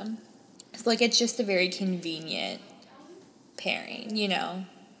Luna. So, like, it's just a very convenient pairing, you know?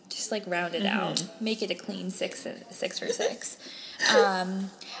 Just, like, round it out. Make it a clean 6 for 6.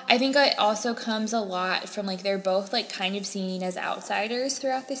 I think it also comes a lot from, like, they're both, like, kind of seen as outsiders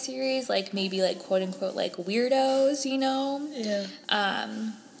throughout the series, like, maybe, like, quote-unquote, like, weirdos, you know? Yeah.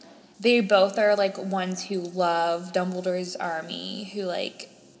 They both are, like, ones who love Dumbledore's army, who, like,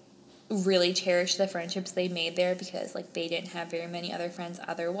 really cherish the friendships they made there because, like, they didn't have very many other friends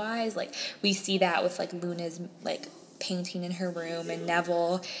otherwise. Like, we see that with, like, Luna's, like, painting in her room, and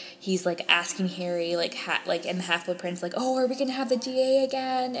Neville, he's, like, asking Harry, like, in the Half-Blood Prince, like, oh, are we gonna have the DA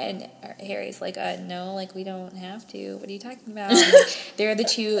again? And Harry's like, no, like, we don't have to. What are you talking about? Like, they're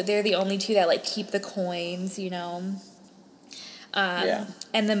the only two that, like, keep the coins, you know? Yeah.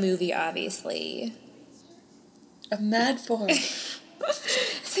 And the movie, obviously. A mad form.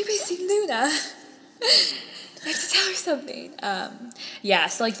 Somebody seen Luna. I have to tell her something. Yeah,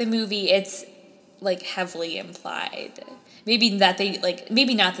 so, like, the movie, it's, like, heavily implied. Maybe not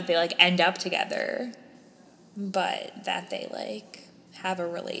that they, like, end up together, but that they, like, have a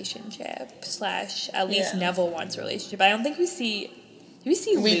relationship, / at least Neville wants a relationship. I don't think we see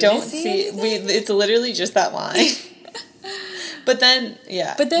We don't see, it's literally just that line. But then,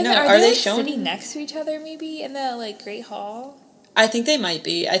 yeah. But then, no, are they, like, shown sitting next to each other, maybe, in the, like, Great Hall? I think they might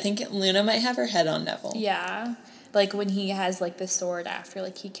be. I think Luna might have her head on Neville. Yeah. Like, when he has, like, the sword after,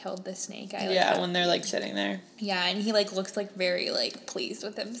 like, he killed the snake. When they're, like, sitting there. Yeah, and he, like, looks, like, very, like, pleased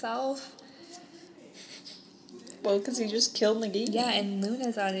with himself. Well, because he just killed Nagini. Yeah, and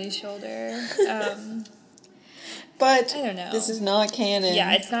Luna's on his shoulder. But I don't know. This is not canon.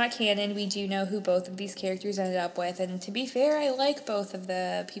 Yeah, it's not canon. We do know who both of these characters ended up with, and to be fair, I like both of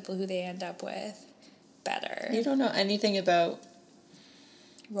the people who they end up with better. You don't know anything about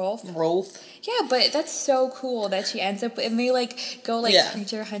Rolf? Yeah, but that's so cool that she ends up, and they, like, go, like,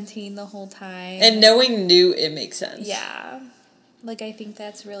 creature hunting the whole time. And knowing Newt, it makes sense. Yeah. Like, I think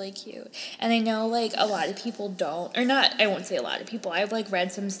that's really cute. And I know, like, a lot of people don't, or not, I won't say a lot of people. I've, like,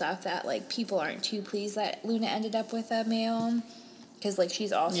 read some stuff that, like, people aren't too pleased that Luna ended up with a male. Because, like,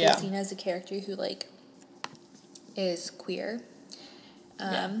 she's also seen as a character who, like, is queer.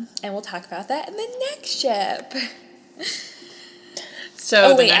 And we'll talk about that in the next ship.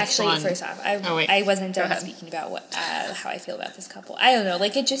 So First off, I wasn't done speaking about how I feel about this couple. I don't know,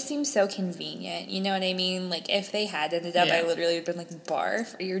 like, it just seems so convenient, you know what I mean? Like, if they had ended up, I literally would have been like,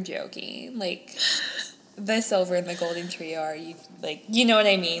 barf, you're joking. Like, the Silver and the Golden Trio are, you know what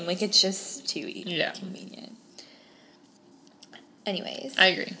I mean? Like, it's just too convenient. Anyways. I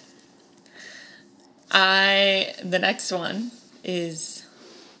agree. The next one is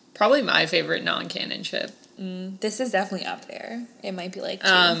probably my favorite non-canon ship. This is definitely up there. It might be like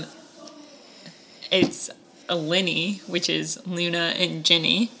 2. It's a Linny, which is Luna and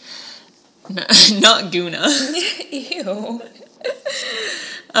Ginny. Not Guna. Ew.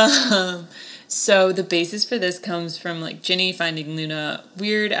 So the basis for this comes from, like, Ginny finding Luna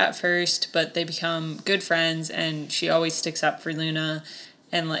weird at first, but they become good friends, and she always sticks up for Luna,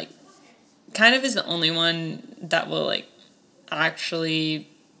 and, like, kind of is the only one that will, like, actually,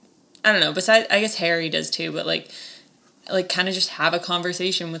 I don't know, besides, I guess Harry does too, but, like, like, kind of just have a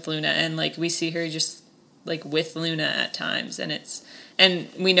conversation with Luna, and, like, we see her just, like, with Luna at times, and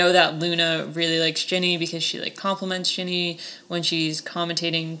we know that Luna really likes Ginny because she, like, compliments Ginny when she's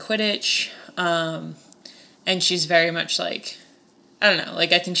commentating Quidditch, and she's very much, like, I don't know,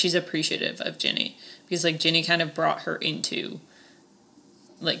 like, I think she's appreciative of Ginny, because, like, Ginny kind of brought her into,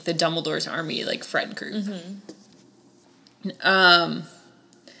 like, the Dumbledore's army, like, friend group.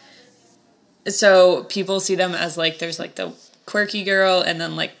 So people see them as, like, there's, like, the quirky girl and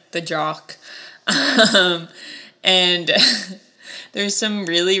then, like, the jock. And there's some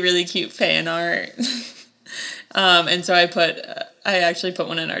really, really cute fan art. And so I actually put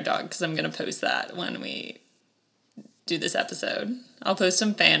one in our dog because I'm going to post that when we do this episode. I'll post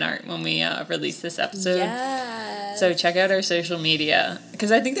some fan art when we release this episode. Yes. So check out our social media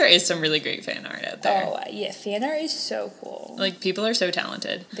because I think there is some really great fan art out there. Oh, yeah. Fan art is so cool. Like, people are so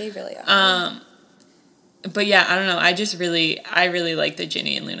talented. They really are. But yeah, I don't know. I really like the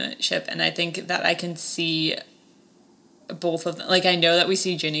Ginny and Luna ship, and I think that I can see both of them. Like, I know that we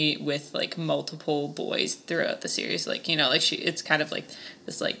see Ginny with, like, multiple boys throughout the series. Like, you know, like, it's kind of like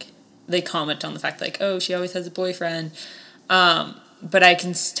this, like, they comment on the fact, like, oh, she always has a boyfriend. But I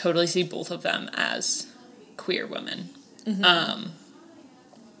can totally see both of them as queer women.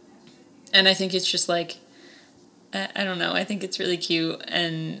 And I think it's just, like, I don't know. I think it's really cute,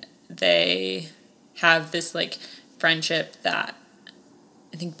 and they have this, like, friendship that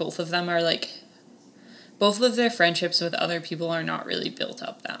I think both of them are, like, both of their friendships with other people are not really built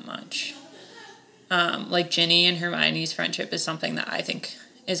up that much. Like, Ginny and Hermione's friendship is something that I think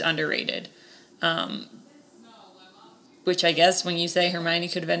is underrated. Which I guess when you say Hermione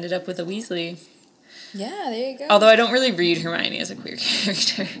could have ended up with a Weasley. Yeah, there you go. Although I don't really read Hermione as a queer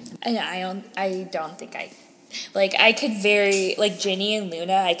character. I don't think I could like, Ginny and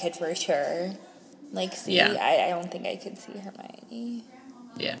Luna, I could for sure, like, see. Yeah. I don't think I could see Hermione.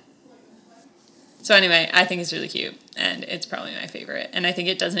 Yeah. So anyway, I think it's really cute, and it's probably my favorite. And I think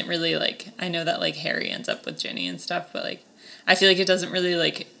it doesn't really, like, I know that, like, Harry ends up with Ginny and stuff, but, like, I feel like it doesn't really,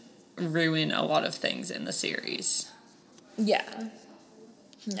 like, ruin a lot of things in the series. Yeah.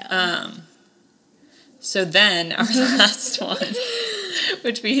 No. So then, our last one,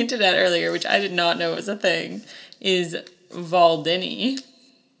 which we hinted at earlier, which I did not know was a thing, is Valdini,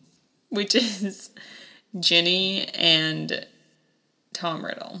 which is Ginny and Tom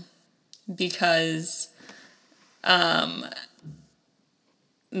Riddle. Because, like,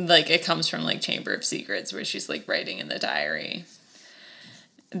 it comes from, like, Chamber of Secrets, where she's, like, writing in the diary.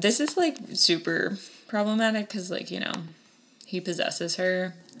 This is, like, super problematic, because, like, you know, he possesses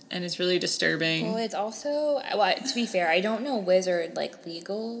her, and it's really disturbing. Well, it's also, well, to be fair, I don't know wizard, like,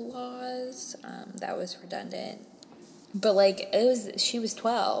 legal laws. That was redundant. But, like, she was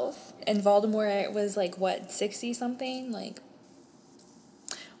 12, and Voldemort was, like, what, 60-something? Like,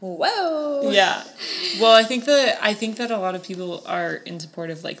 whoa! Yeah. Well, I think that a lot of people are in support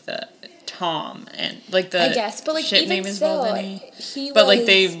of, like, the Tom, and, like, the I guess, but, like, ship even name is still, Valdini. But, like,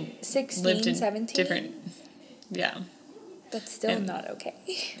 they 16, lived in 17? different, yeah. That's still not okay.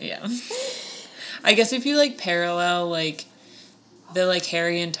 Yeah. I guess if you, like, parallel, like, the, like,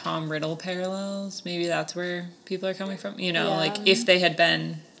 Harry and Tom Riddle parallels, maybe that's where people are coming from. You know, Yeah. like, if they had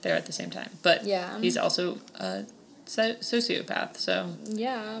been there at the same time. But Yeah. he's also a sociopath, so.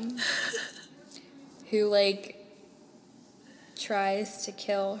 Yeah. Who, like, tries to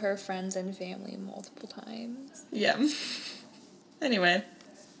kill her friends and family multiple times. Yeah. Anyway,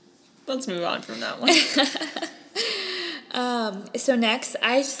 let's move on from that one. So next,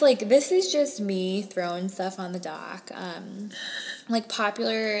 I just, like, this is just me throwing stuff on the dock. Like,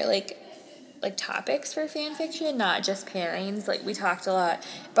 popular, like topics for fan fiction, not just pairings. Like, we talked a lot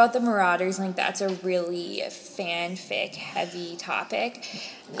about the Marauders, and, like, that's a really fanfic heavy topic.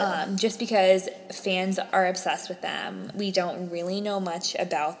 Just because fans are obsessed with them. We don't really know much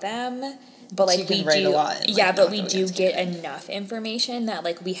about them. But, like, we do, lot, yeah, but we do get enough information that,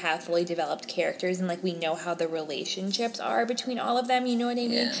 like, we have fully developed characters, and, like, we know how the relationships are between all of them, you know what I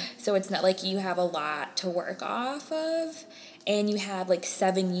mean? Yeah. So it's not like you have a lot to work off of, and you have, like,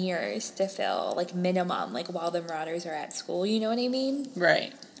 7 years to fill, like, minimum, like, while the Marauders are at school, you know what I mean?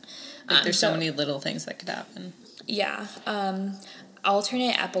 Right. Like, there's so many little things that could happen. Yeah.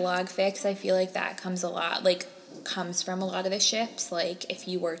 Alternate epilogue fics, I feel like that comes from a lot of the ships. Like, if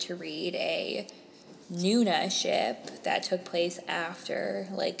you were to read a Nuna ship that took place after,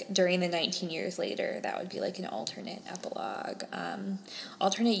 like, during the 19 years later, that would be, like, an alternate epilogue.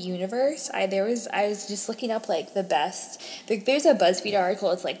 Alternate universe, I was just looking up, like, the best, there's a BuzzFeed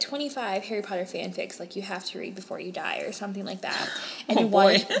article, it's like 25 Harry Potter fanfics, like, you have to read before you die, or something like that. And Oh,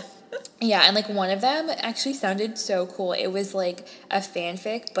 boy. Yeah, and like one of them actually sounded so cool. It was like a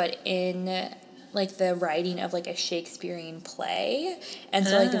fanfic, but in like the writing of like a Shakespearean play, and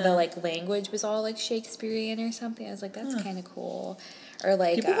so like the like language was all like Shakespearean or something. I was like, that's kind of cool. Or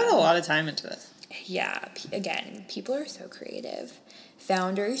like People put a lot of time into this. yeah, again, people are so creative.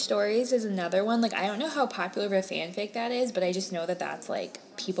 Founder Stories is another one. Like, I don't know how popular of a fanfic that is, but I just know that that's, like,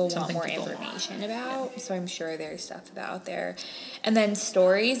 people Something want more people information about. So I'm sure there's stuff out there. And then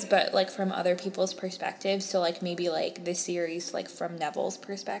stories, but, like, from other people's perspectives. So, like, maybe, like, the series, like, from Neville's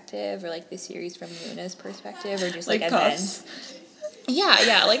perspective, or, like, the series from Luna's perspective, or just, like events. Puffs.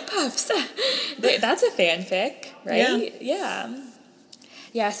 Yeah, like Puffs. That's a fanfic, right? Yeah.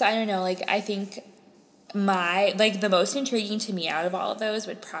 Yeah, so I don't know, like, I think the most intriguing to me out of all of those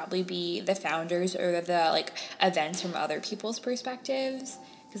would probably be the founders or the, like, events from other people's perspectives.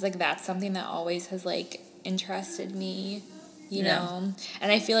 Because, like, that's something that always has, like, interested me, you know?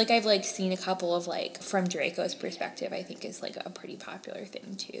 And I feel like I've, like, seen a couple of, like, from Draco's perspective, I think is, like, a pretty popular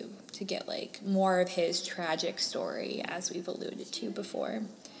thing, too. To get, like, more of his tragic story, as we've alluded to before.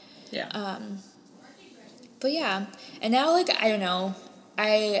 Yeah. But yeah, and now, like, I don't know,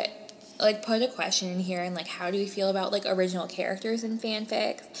 I, like, put a question in here, and, like, how do we feel about, like, original characters in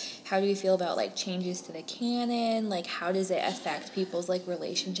fanfics? How do we feel about, like, changes to the canon? Like, how does it affect people's, like,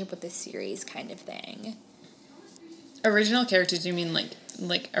 relationship with the series kind of thing? Original characters, you mean,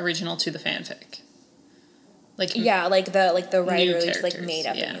 like original to the fanfic? Like, Yeah, like, the writer just, like, characters, made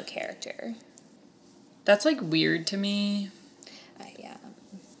up yeah. a new character. That's, like, weird to me. Yeah.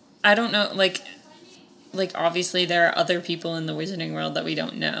 I don't know, like, obviously there are other people in the Wizarding world that we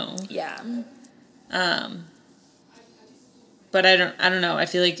don't know. Yeah. But I don't know. I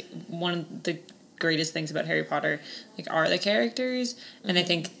feel like one of the greatest things about Harry Potter, like, are the characters. And I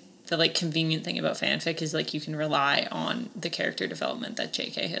think the, like, convenient thing about fanfic is, like, you can rely on the character development that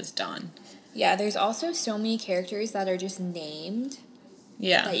JK has done. Yeah, there's also so many characters that are just named.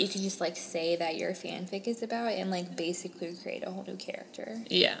 Yeah. That you could just, like, say that your fanfic is about and, like, basically create a whole new character.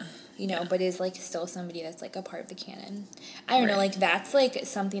 Yeah. You know, but is, like, still somebody that's, like, a part of the canon. I don't know, Right. like, that's, like,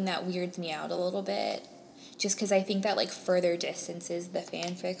 something that weirds me out a little bit. Just because I think that, like, further distances the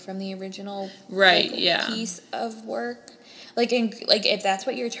fanfic from the original Right, like, yeah. piece of work. Like, if that's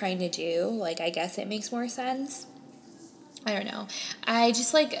what you're trying to do, like, I guess it makes more sense. I don't know. I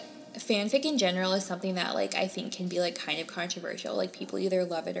just, like, fanfic in general is something that, like, I think can be, like, kind of controversial. Like, people either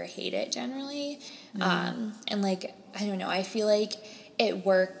love it or hate it generally. And, like, I don't know. I feel like it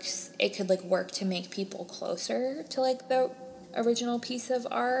works. It could, like, work to make people closer to, like, the original piece of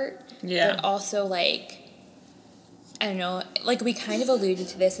art. Yeah. But also, like, I don't know, like, we kind of alluded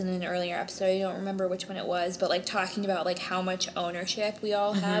to this in an earlier episode, I don't remember which one it was, but, like, talking about, like, how much ownership we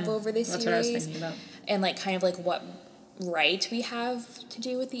all have over this That's series. what I was thinking about. And, like, kind of, like, what right we have to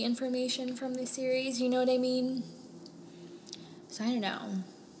do with the information from the series, you know what I mean? So, I don't know.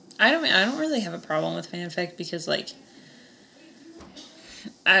 I don't really have a problem with fanfic because, like,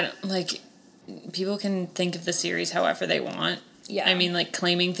 I don't, like, people can think of the series however they want. Yeah. I mean, like,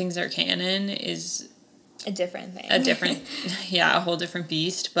 claiming things are canon is A different thing. a whole different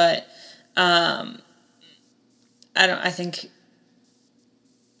beast, but I think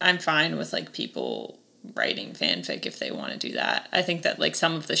I'm fine with, like, people writing fanfic if they want to do that. I think that, like,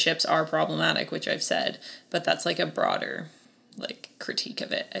 some of the ships are problematic, which I've said, but that's, like, a broader, like, critique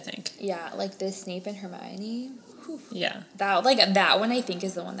of it, I think. Yeah, like the Snape and Hermione. Whew. Yeah. That one I think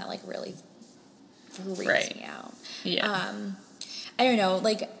is the one that, like, really freaks me out. Yeah. I don't know,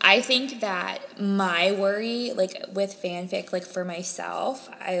 like, I think that my worry, like, with fanfic, like, for myself,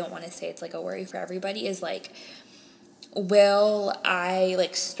 I don't want to say it's, like, a worry for everybody, is, like, will I,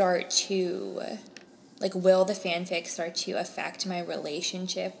 like, will the fanfic start to affect my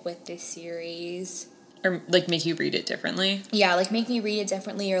relationship with this series? Or, like, make you read it differently. Yeah, like, make me read it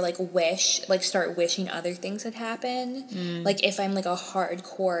differently, or, like, start wishing other things had happened. Like, if I'm, like, a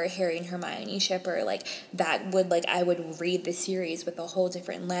hardcore Harry and Hermione shipper, like, that would, like, I would read the series with a whole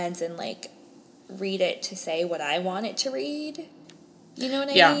different lens and, like, read it to say what I want it to read. You know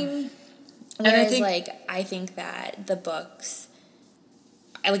what I mean? Whereas, I think that the books,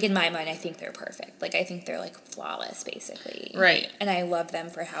 like, in my mind, I think they're perfect. Like, I think they're, like, flawless, basically. Right. And I love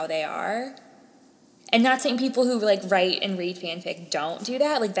them for how they are. And not saying people who, like, write and read fanfic don't do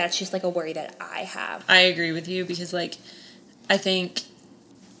that. Like, that's just, like, a worry that I have. I agree with you because, like, I think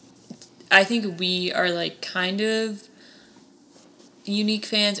we are, like, kind of unique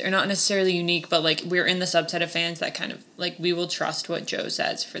fans, or not necessarily unique, but, like, we're in the subset of fans that kind of, like, we will trust what Joe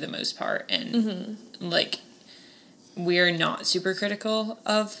says for the most part. And, like, we're not super critical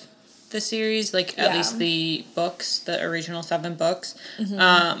of the series, like at Yeah. least the books, the original 7 books.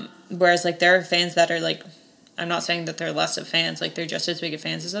 Whereas like there are fans that are like, I'm not saying that they're less of fans, like they're just as big of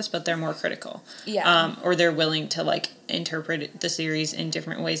fans as us, but they're more critical. Yeah. Or they're willing to like interpret the series in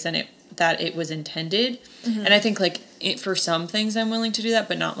different ways than it was intended. And I think like for some things I'm willing to do that,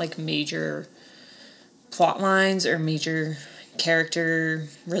 but not like major plot lines or major character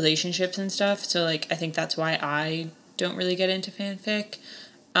relationships and stuff. So like I think that's why I don't really get into fanfic.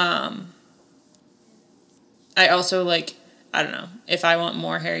 I also like, I don't know, if I want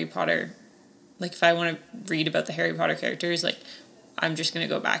more Harry Potter, like if I want to read about the Harry Potter characters, like I'm just going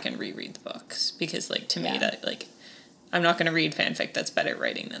to go back and reread the books because like to me that like I'm not going to read fanfic that's better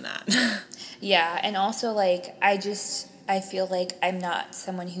writing than that. Yeah, and also like I feel like I'm not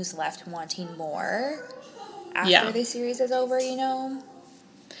someone who's left wanting more after the series is over, you know?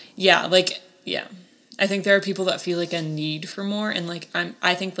 Yeah, like yeah. I think there are people that feel like a need for more, and like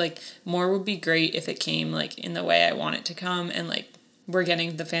I think like more would be great if it came like in the way I want it to come, and like we're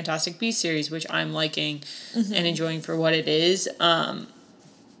getting the Fantastic Beasts series, which I'm liking and enjoying for what it is.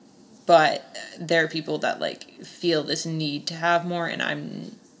 But there are people that like feel this need to have more, and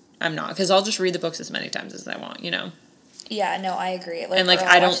I'm not, because I'll just read the books as many times as I want, you know. Yeah, no, I agree. Like, And, like, or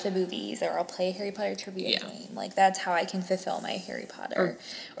I I'll watch don't- the movies, or I'll play Harry Potter trivia game. Like, that's how I can fulfill my Harry Potter.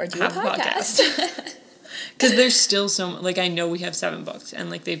 Or do a have a podcast. Because there's still so like I know we have 7 books and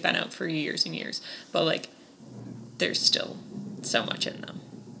like they've been out for years and years, but like there's still so much in them.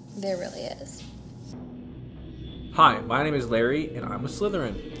 There really is. Hi, my name is Larry, and I'm a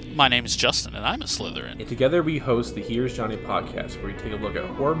Slytherin. My name is Justin, and I'm a Slytherin. And together we host the Here's Johnny podcast, where we take a look at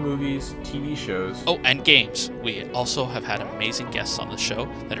horror movies, TV shows. Oh, and games. We also have had amazing guests on the show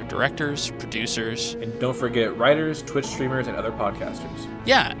that are directors, producers. And don't forget writers, Twitch streamers, and other podcasters.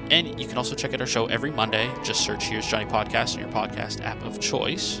 Yeah, and you can also check out our show every Monday. Just search Here's Johnny Podcast in your podcast app of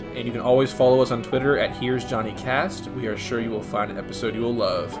choice. And you can always follow us on Twitter at Here's Johnny Cast. We are sure you will find an episode you will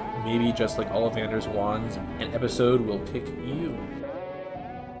love. Maybe just like Ollivander's wands, an episode will pick you.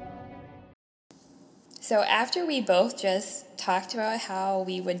 So after we both just talked about how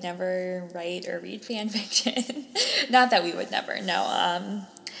we would never write or read fan fiction, not that we would never, no.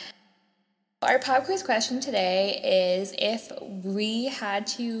 Our pop quiz question today is, if we had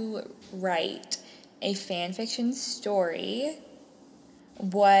to write a fan fiction story,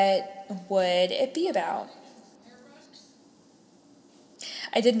 what would it be about?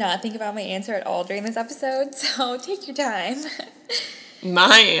 I did not think about my answer at all during this episode, so take your time.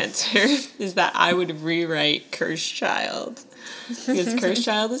 My answer is that I would rewrite Cursed Child, because Cursed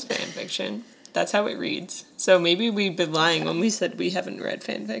Child is fan fiction. That's how it reads. So maybe we've been lying when we said we haven't read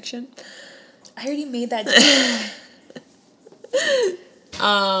fan fiction. I already made that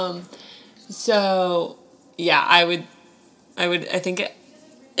joke. So yeah, I think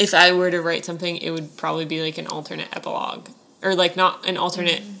if I were to write something, it would probably be like an alternate epilogue, or like not an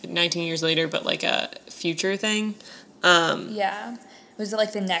alternate 19 years later, but like a future thing. Yeah. Was it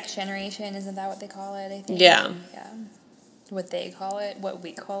like the next generation? Isn't that what they call it, I think? Yeah. Yeah. What they call it, what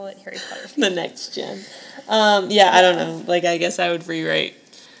we call it, Harry Potter. The next gen. Yeah, I don't know. Like, I guess I would rewrite.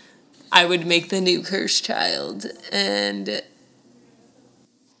 I would make the new Cursed Child, and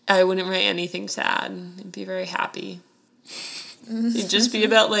I wouldn't write anything sad. It'd be very happy. It'd just be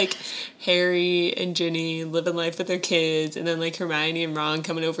about, like, Harry and Ginny living life with their kids, and then, like, Hermione and Ron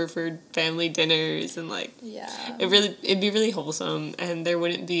coming over for family dinners, and, like, Yeah. it'd be really wholesome, and there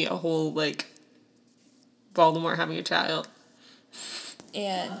wouldn't be a whole, like, Voldemort having a child.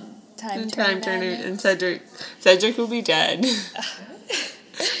 And Time Turner Madness. and Cedric. Cedric will be dead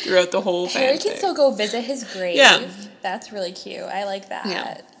throughout the whole Harry fanfic. can still go visit his grave. Yeah. That's really cute. I like that.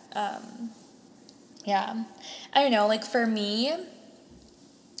 Yeah. Yeah. I don't know, like for me,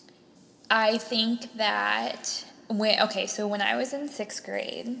 I think that when I was in 6th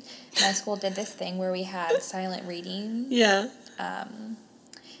grade, my school did this thing where we had silent reading. Yeah.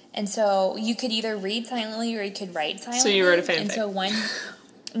 And so you could either read silently or you could write silently. So you wrote a fanfic. And so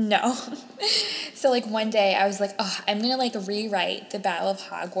no. So like one day I was like, oh, I'm going to like rewrite the Battle of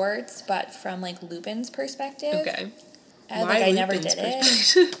Hogwarts, but from like Lupin's perspective. Okay. I never did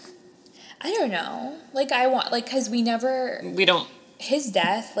it. I don't know. Like I want, like, cause we don't, his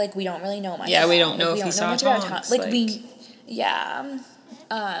death, like we don't really know much. Yeah, we about. don't know Like, if we he don't know saw much about Tonks, Tom. like- Yeah.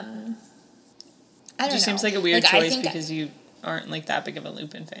 I don't know. It just seems like a weird Like, I choice think- because you aren't like that big of a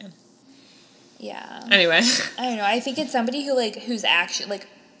Lupin fan. Yeah. Anyway. I don't know. I think it's somebody who like whose action like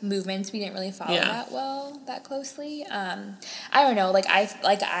movements we didn't really follow Yeah. that closely. I don't know.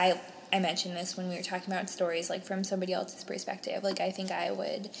 I mentioned this when we were talking about stories like from somebody else's perspective. Like I think I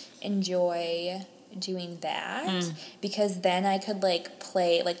would enjoy doing that because then I could like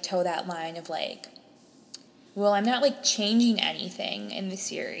play, like toe that line of like, well, I'm not like changing anything in the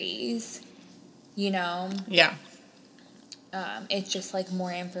series, you know? Yeah. It's just like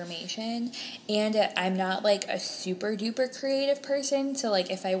more information, and I'm not like a super duper creative person, so like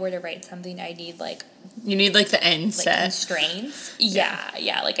if I were to write something, I need like You need like the end like set. constraints.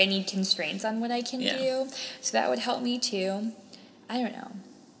 Yeah, like I need constraints on what I can do, so that would help me too. I don't know.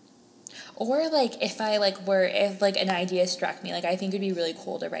 Or like if like an idea struck me, like I think it'd be really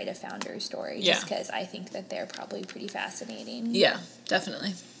cool to write a founder story, just because I think that they're probably pretty fascinating. Yeah,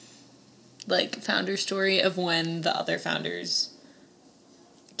 definitely. Like founder story of when the other founders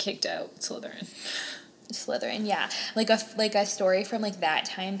kicked out Slytherin. Slytherin, yeah, like a story from like that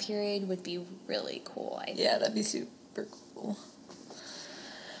time period would be really cool. I think. Yeah, that'd be super cool.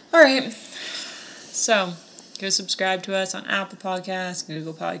 All right, so go subscribe to us on Apple Podcasts,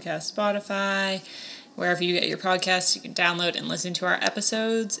 Google Podcasts, Spotify, wherever you get your podcasts. You can download and listen to our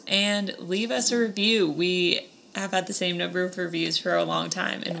episodes and leave us a review. We have had the same number of reviews for a long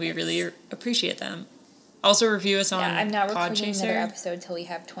time, and we really appreciate them. Also, review us on I'm not recording Podchaser. another episode till we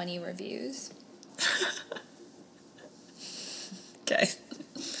have 20 reviews. Okay.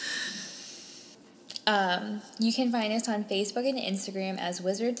 You can find us on Facebook and Instagram as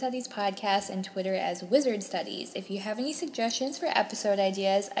Wizard Studies Podcast and Twitter as Wizard Studies. If you have any suggestions for episode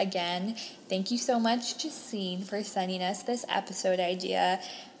ideas, again, thank you so much, Justine, for sending us this episode idea.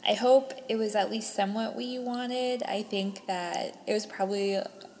 I hope it was at least somewhat what you wanted. I think that it was probably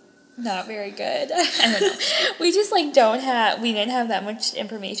not very good. I don't know. We just we didn't have that much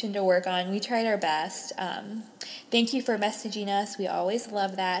information to work on. We tried our best. Thank you for messaging us. We always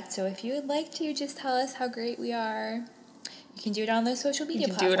love that. So if you would like to, just tell us how great we are. You can do it on those social media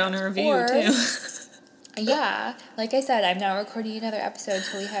platforms. Do it on a review, too. Yeah. Like I said, I'm not recording another episode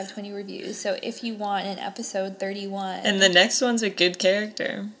till we have 20 reviews. So if you want an episode 31... And the next one's a good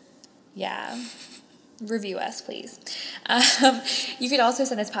character. Yeah. Review us, please. You could also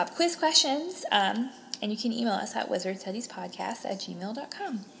send us pop quiz questions, and you can email us at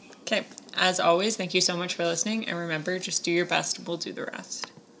wizardstudiespodcast@gmail.com. Okay. As always, thank you so much for listening, and remember, just do your best, we'll do the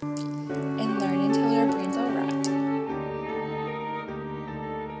rest. And learn until your brains are